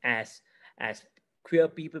as queer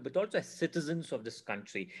people, but also as citizens of this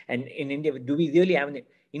country? And in India, do we really have an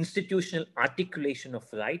institutional articulation of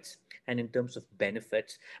rights and in terms of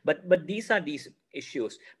benefits? But these are these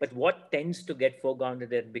issues. But what tends to get foregrounded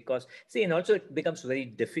there, because see, and also it becomes very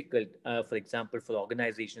difficult, for example, for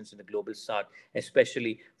organizations in the global south,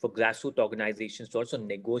 especially for grassroots organizations, to also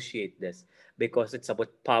negotiate this, because it's about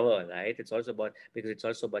power, right? It's also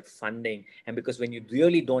about funding, and because when you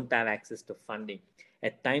really don't have access to funding,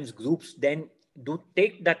 at times groups then do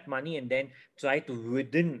take that money and then try to,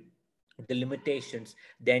 within the limitations,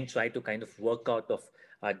 then try to kind of work out of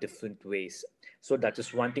different ways. So that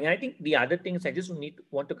is one thing. I think the other thing is, I just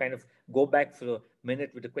want to kind of go back for a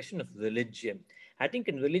minute with the question of religion. I think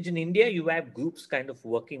in religion, India, you have groups kind of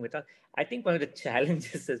working with us. I think one of the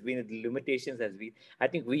challenges has been, the limitations has been, I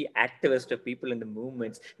think we activists or people in the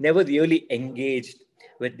movements never really engaged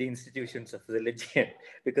with the institutions of religion,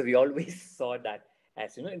 because we always saw that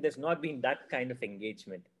as, there's not been that kind of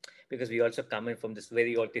engagement, because we also come in from this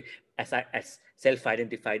very as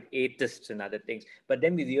self-identified atheists and other things. But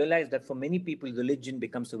then we realize that for many people, religion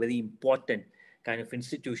becomes a very important kind of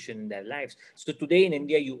institution in their lives. So today in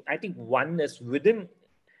India, I think oneness within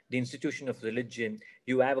the institution of religion,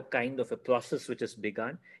 you have a kind of a process which has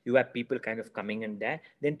begun. You have people kind of coming in there,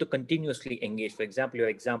 then to continuously engage. For example, you have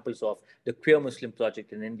examples of the Queer Muslim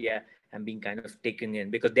Project in India and being kind of taken in,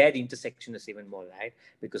 because there the intersection is even more, right?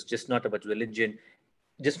 Because just not about religion,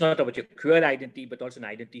 just not about your queer identity, but also an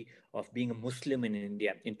identity of being a Muslim in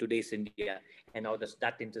India, in today's India, and how does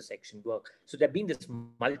that intersection work? So there have been this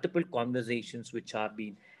multiple conversations which have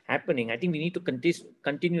been happening. I think we need to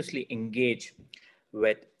continuously engage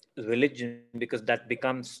with religion, because that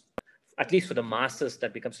becomes, at least for the masses,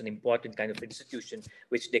 that becomes an important kind of institution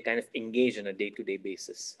which they kind of engage on a day-to-day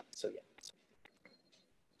basis. So yeah.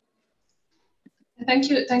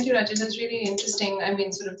 Thank you, Rajesh. That's really interesting. I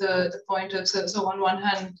mean, sort of the point of, so on one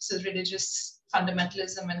hand, so religious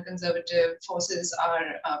fundamentalism and conservative forces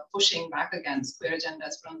are pushing back against queer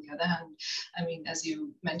agendas, but on the other hand, I mean, as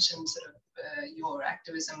you mentioned, sort of your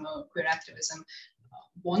activism or queer activism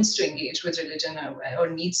wants to engage with religion or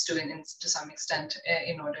needs to some extent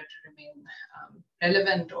in order to remain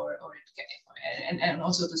relevant and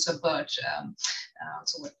also to subvert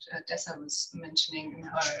also what Tessa was mentioning in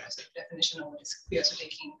her sort of definition of what is queer, so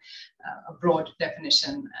taking a broad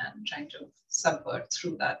definition and trying to subvert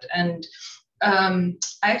through that. And I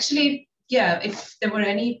actually, yeah, if there were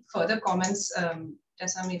any further comments,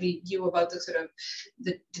 Tessa, maybe you, about the sort of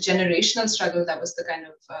the generational struggle that was the kind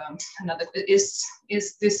of another, is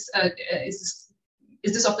this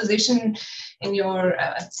opposition in your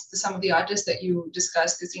some of the artists that you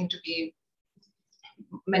discussed, they seem to be,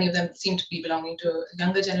 many of them seem to be belonging to a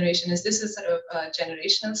younger generation. Is this a sort of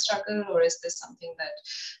generational struggle, or is this something that,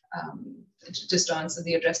 just to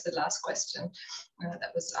address the last question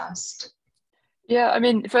that was asked? Yeah, I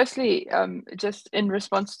mean, firstly, just in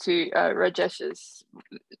response to Rajesh's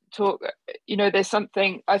talk, there's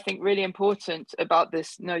something I think really important about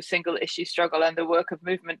this no single issue struggle and the work of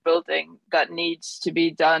movement building that needs to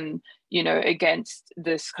be done, against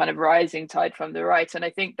this kind of rising tide from the right. And I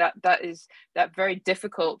think that is that very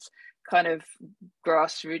difficult kind of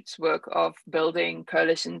grassroots work of building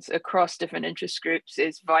coalitions across different interest groups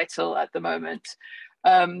is vital at the moment.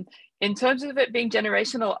 In terms of it being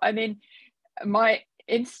generational, I mean, my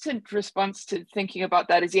instant response to thinking about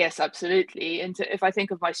that is yes, absolutely. And if I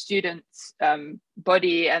think of my students'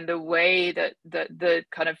 body and the way that the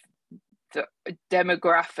kind of the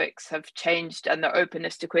demographics have changed and the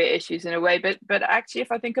openness to queer issues in a way, but actually,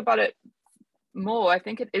 if I think about it more, I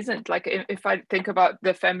think it isn't. Like if I think about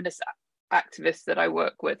the feminist activists that I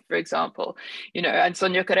work with, for example, and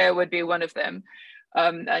Sonia Correa would be one of them,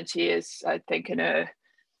 and she is, I think, in her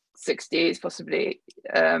 60s possibly.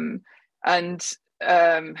 I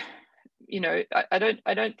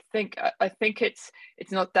think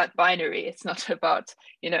it's not that binary. It's not about,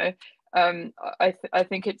 I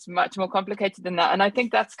think it's much more complicated than that. And I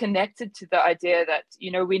think that's connected to the idea that,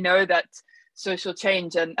 we know that social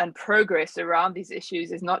change and progress around these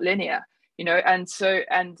issues is not linear, and so,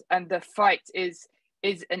 and the fight is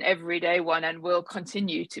an everyday one and will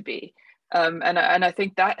continue to be. And I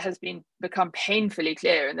think that has become painfully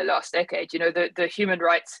clear in the last decade. The human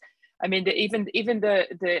rights, I mean, even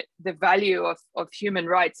the value of human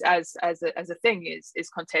rights as a thing is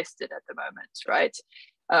contested at the moment, right?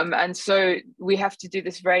 And so we have to do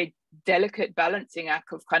this very delicate balancing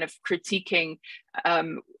act of kind of critiquing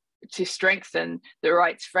to strengthen the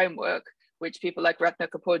rights framework, which people like Ratna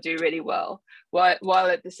Kapoor do really well, while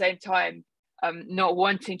at the same time not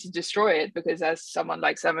wanting to destroy it, because as someone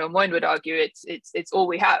like Samuel Moyn would argue, it's all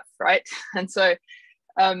we have, right? And so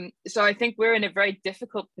I think we're in a very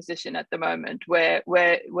difficult position at the moment where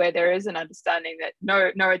there is an understanding that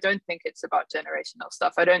no, I don't think it's about generational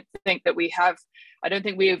stuff. I don't think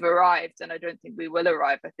we've arrived, and I don't think we will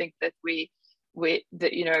arrive. I think that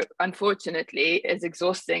unfortunately, as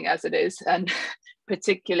exhausting as it is, and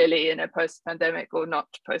particularly in a post-pandemic or not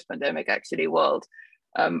post-pandemic actually world,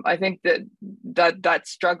 I think that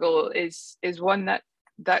struggle is one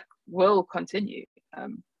that will continue.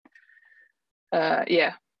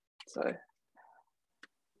 So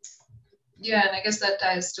yeah, and I guess that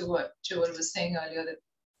ties to what Joel was saying earlier, that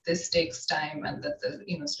this takes time, and that the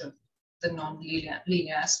sort of the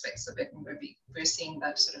non-linear aspects of it, and we're seeing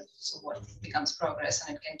that sort of, so what becomes progress,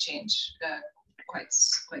 and it can change quite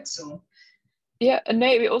soon. Yeah, and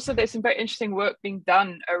maybe also there's some very interesting work being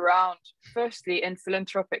done around, firstly, in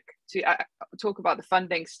philanthropic, to talk about the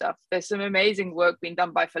funding stuff. There's some amazing work being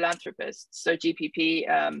done by philanthropists. So GPP,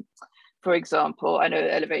 for example, I know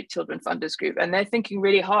the Elevate Children Funders Group, and they're thinking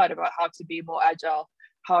really hard about how to be more agile,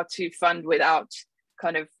 how to fund without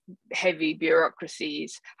kind of heavy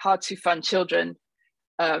bureaucracies, how to fund children,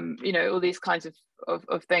 all these kinds of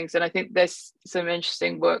things. And I think there's some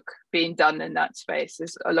interesting work being done in that space.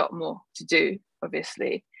 There's a lot more to do,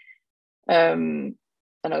 obviously. And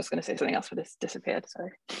I was going to say something else, but it's disappeared,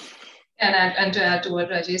 sorry. And to add to what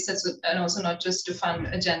Rajesh said, and also not just to fund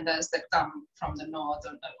agendas that come from the north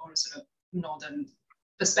or sort of northern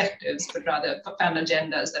perspectives, but rather fund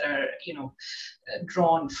agendas that are,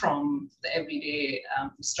 drawn from the everyday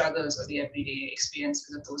struggles or the everyday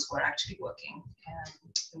experiences of those who are actually working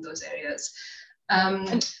in those areas.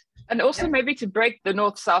 And also maybe to break the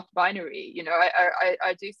north-south binary,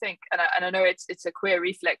 I do think, and I know it's a queer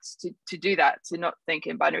reflex to do that, to not think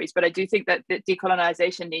in binaries, but I do think that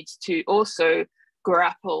decolonization needs to also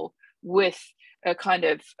grapple with a kind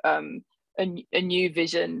of a new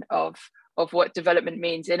vision of what development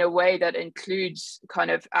means, in a way that includes kind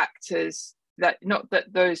of actors that, not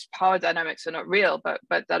that those power dynamics are not real, but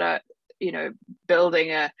that are,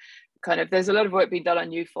 building a kind of, there's a lot of work being done on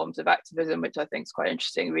new forms of activism, which I think is quite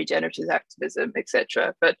interesting, regenerative activism,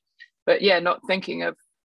 etc. But yeah, not thinking of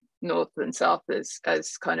North and South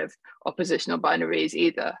as kind of oppositional binaries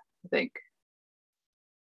either, I think.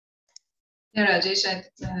 Yeah, Rajesh,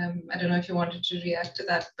 I don't know if you wanted to react to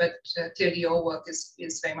that, but clearly your work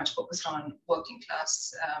is very much focused on working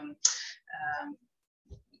class,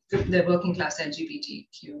 the working class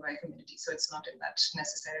LGBTQI community. So it's not in that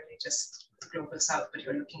necessarily just the global South, but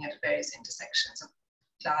you're looking at various intersections of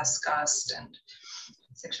class, caste, and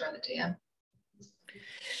sexuality. Yeah.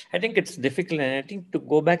 I think it's difficult, and I think to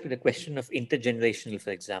go back to the question of intergenerational,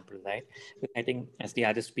 for example, right? I think, as the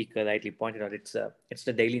other speaker rightly pointed out, it's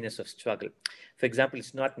the dailiness of struggle. For example,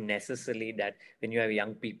 it's not necessarily that when you have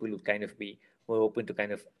young people who kind of be more open to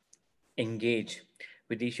kind of engage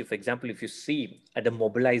with the issue. For example, if you see at the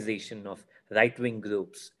mobilization of right-wing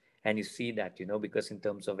groups, and you see that, because in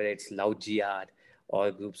terms of whether it's loud jihad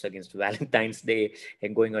or groups against Valentine's Day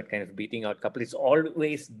and going out kind of beating out couples, it's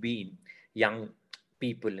always been young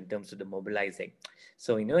people in terms of the mobilizing.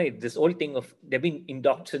 So, this whole thing of they've been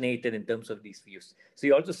indoctrinated in terms of these views. So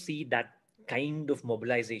you also see that kind of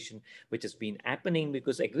mobilization which has been happening,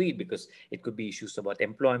 because it could be issues about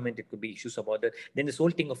employment, it could be issues about that. Then this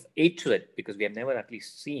whole thing of hatred, because we have never at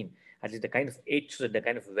least seen at least the kind of hatred, the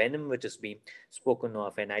kind of venom which has been spoken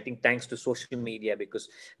of. And I think thanks to social media, because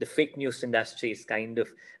the fake news industry is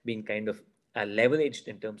being leveraged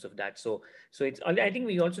in terms of that. So it's, I think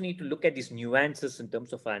we also need to look at these nuances in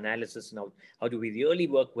terms of our analysis. Now, how do we really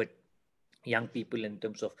work with young people in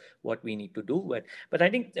terms of what we need to do? But I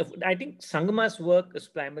think Sangama's work is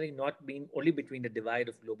primarily not being only between the divide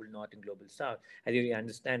of global north and global south. I really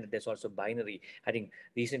understand that there's also binary. I think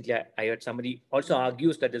recently I heard somebody also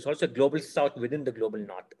argues that there's also a global south within the global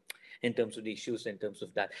north in terms of the issues, in terms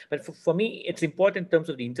of that. But for me, it's important in terms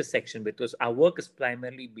of the intersection, because our work is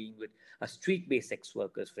primarily being with street-based sex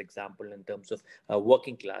workers, for example, in terms of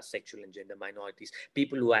working class, sexual and gender minorities,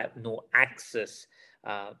 people who have no access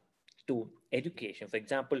to education. For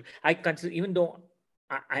example, I consider, even though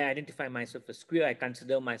I identify myself as queer, I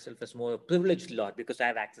consider myself as more a privileged lot, because I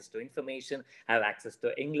have access to information, I have access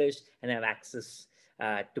to English, and I have access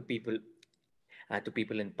to people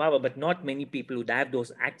in power, but not many people would have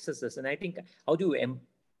those accesses. And I think, I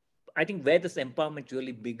think where does empowerment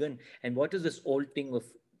really begin, and what is this whole thing of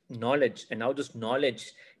knowledge, and how does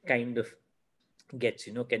knowledge kind of gets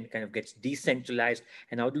decentralized,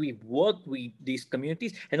 and how do we work with these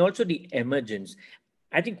communities, and also the emergence.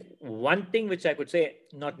 I think one thing which I could say,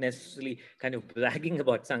 not necessarily kind of bragging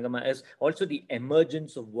about Sangama, is also the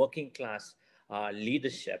emergence of working class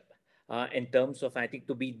leadership in terms of, I think,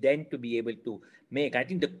 to be able to make, I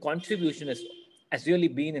think the contribution has really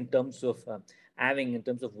been in terms of in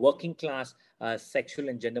terms of working class sexual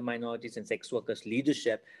and gender minorities and sex workers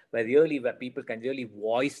leadership, where people can really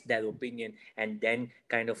voice their opinion and then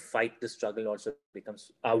kind of fight the struggle, also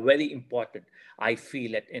becomes very important, I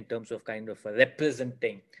feel, in terms of kind of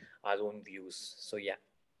representing our own views. So yeah.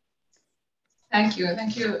 Thank you,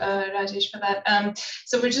 Rajesh, for that.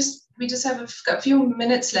 So we just have a few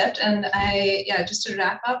minutes left, and just to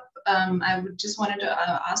wrap up, I would just wanted to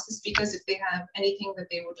ask the speakers if they have anything that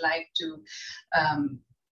they would like to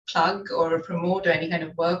plug or promote, or any kind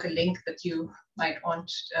of work, a link that you might want,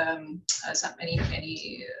 anything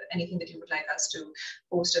that you would like us to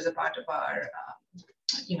post as a part of our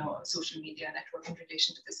social media network in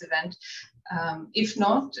relation to this event. If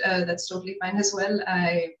not, that's totally fine as well.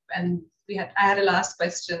 I had a last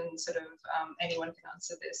question, sort of, anyone can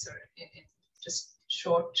answer this, or in just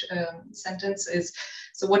short sentence is,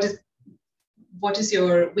 so what is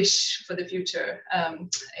your wish for the future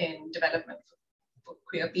in development for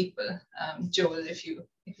queer people? Joel, if you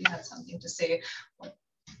have something to say. I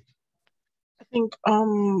think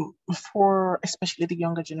for especially the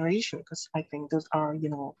younger generation, because I think those are,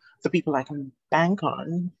 the people I can bank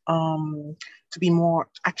on to be more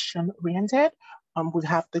action oriented. We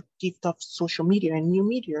have the gift of social media and new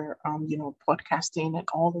media, podcasting and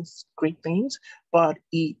all those great things, but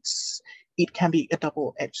it can be a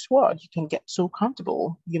double-edged sword. You can get so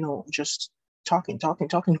comfortable, just talking,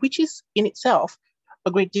 which is in itself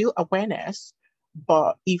a great deal of awareness.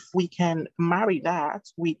 But if we can marry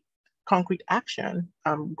that with concrete action,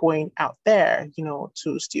 going out there,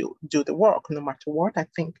 to still do the work, no matter what, I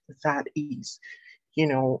think that is,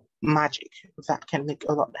 magic that can make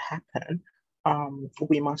a lot happen.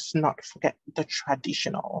 We must not forget the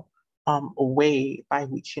traditional way by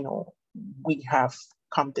which, we have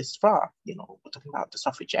come this far. We're talking about the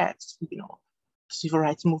suffragettes, civil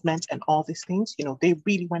rights movement and all these things, they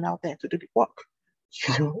really went out there to do the work,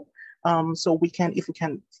 so if we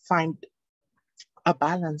can find a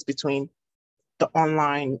balance between the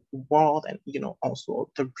online world and,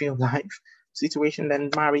 also the real life situation, then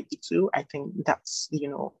marry the two, I think that's,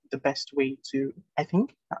 the best way to, I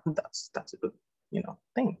think that's a good,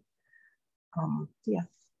 thing. Yeah.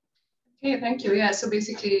 Okay, thank you. Yeah, so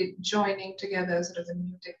basically joining together sort of the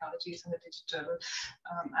new technologies and the digital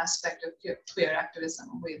aspect of queer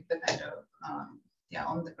activism with the kind of,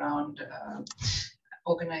 on the ground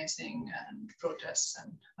organizing and protests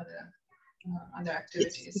and other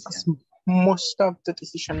activities. Most of the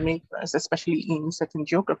decision makers, especially in certain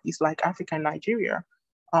geographies like Africa and Nigeria,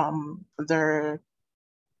 they're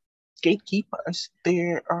gatekeepers.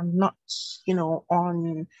 They are not,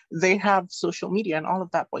 they have social media and all of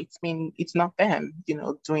that, but it's not them,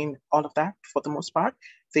 doing all of that for the most part.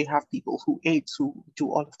 they have people who aid to do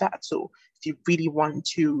all of that. So if you really want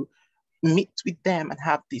to meet with them and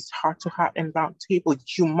have this heart-to-heart and round table,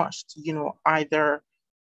 you must, either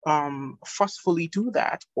forcefully do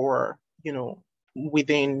that, or,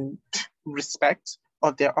 within respect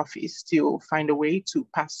of their office, still find a way to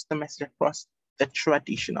pass the message across the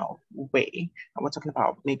traditional way. And we're talking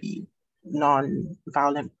about maybe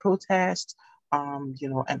non-violent protest, and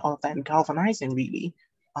all of that, and galvanizing really,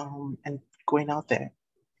 and going out there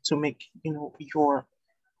to make, your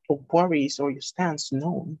worries or your stance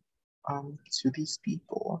known to these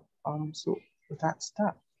people. So that's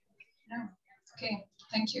that. Yeah. Okay.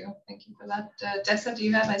 Thank you. Thank you for that. Tessa, do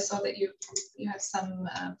you have? I saw that you have some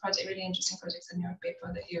really interesting projects in your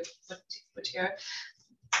paper that you put here.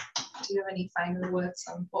 Do you have any final words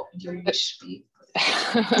on what would your wish be?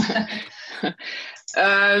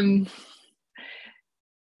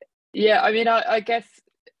 Yeah, I mean, I guess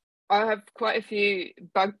I have quite a few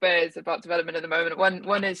bugbears about development at the moment.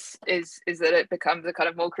 One is that it becomes a kind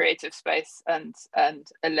of more creative space and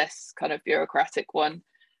a less kind of bureaucratic one.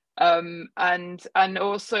 And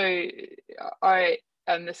also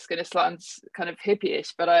and this is going to sound kind of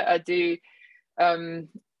hippie-ish, but I do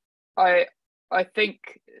I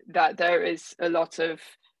think that there is a lot of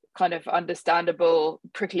kind of understandable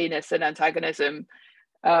prickliness and antagonism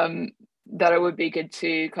that it would be good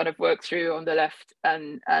to kind of work through on the left,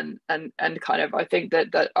 and kind of, I think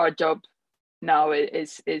that our job now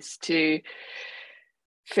is to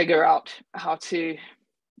figure out how to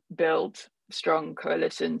build strong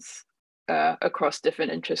coalitions across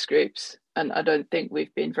different interest groups, and I don't think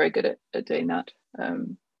we've been very good at doing that.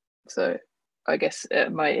 So I guess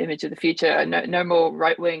my image of the future, no more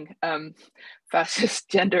right-wing fascist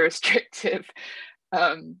gender restrictive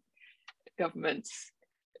governments.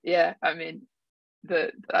 Yeah, I mean,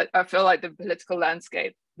 I feel like the political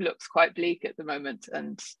landscape looks quite bleak at the moment,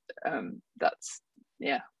 and that's,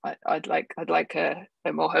 yeah, I'd like a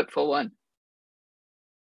more hopeful one.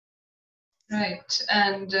 Right,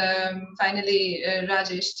 and finally,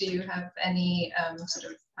 Rajesh, do you have any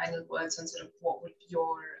sort of final words on sort of what would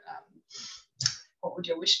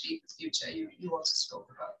your wish be for the future? You also spoke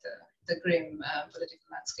about the grim political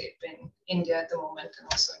landscape in India at the moment, and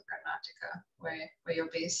also in Karnataka, where you're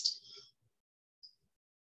based.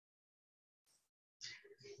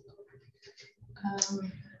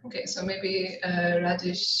 Okay, so maybe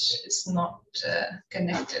Rajesh is not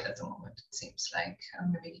connected at the moment, it seems like.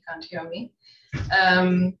 Maybe he can't hear me.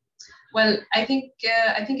 Well, I think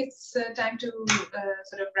it's time to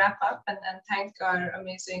sort of wrap up and thank our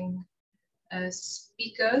amazing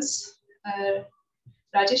speakers.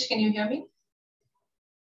 Rajesh, can you hear me?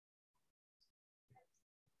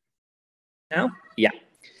 Now? Yeah.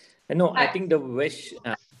 No, I think the wish,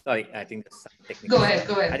 sorry, I think the technical. Go ahead.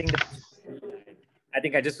 I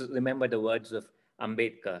think I just remember the words of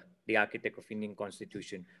Ambedkar, the architect of Indian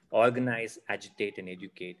Constitution: organize, agitate, and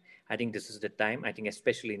educate. I think this is the time. I think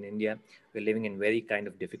especially in India, we're living in very kind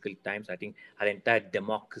of difficult times. I think our entire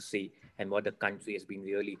democracy and what the country has been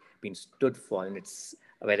really been stood for, and it's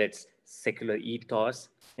whether it's secular ethos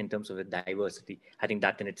in terms of the diversity, I think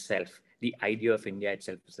that in itself, the idea of India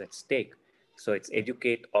itself is at stake. So it's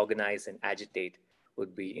educate, organize, and agitate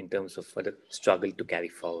would be in terms of for the struggle to carry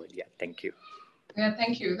forward. Yeah, thank you. Yeah,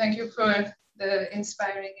 thank you. Thank you for the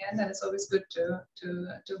inspiring end, and it's always good to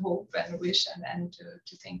hope and wish and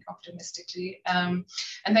to think optimistically. And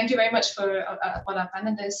thank you very much for all our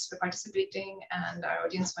panelists for participating, and our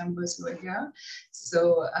audience members who are here.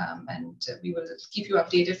 So and we will keep you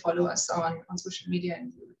updated. Follow us on social media,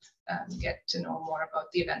 and you will get to know more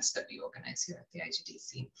about the events that we organize here at the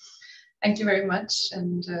IGDC. Thank you very much,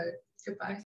 and goodbye.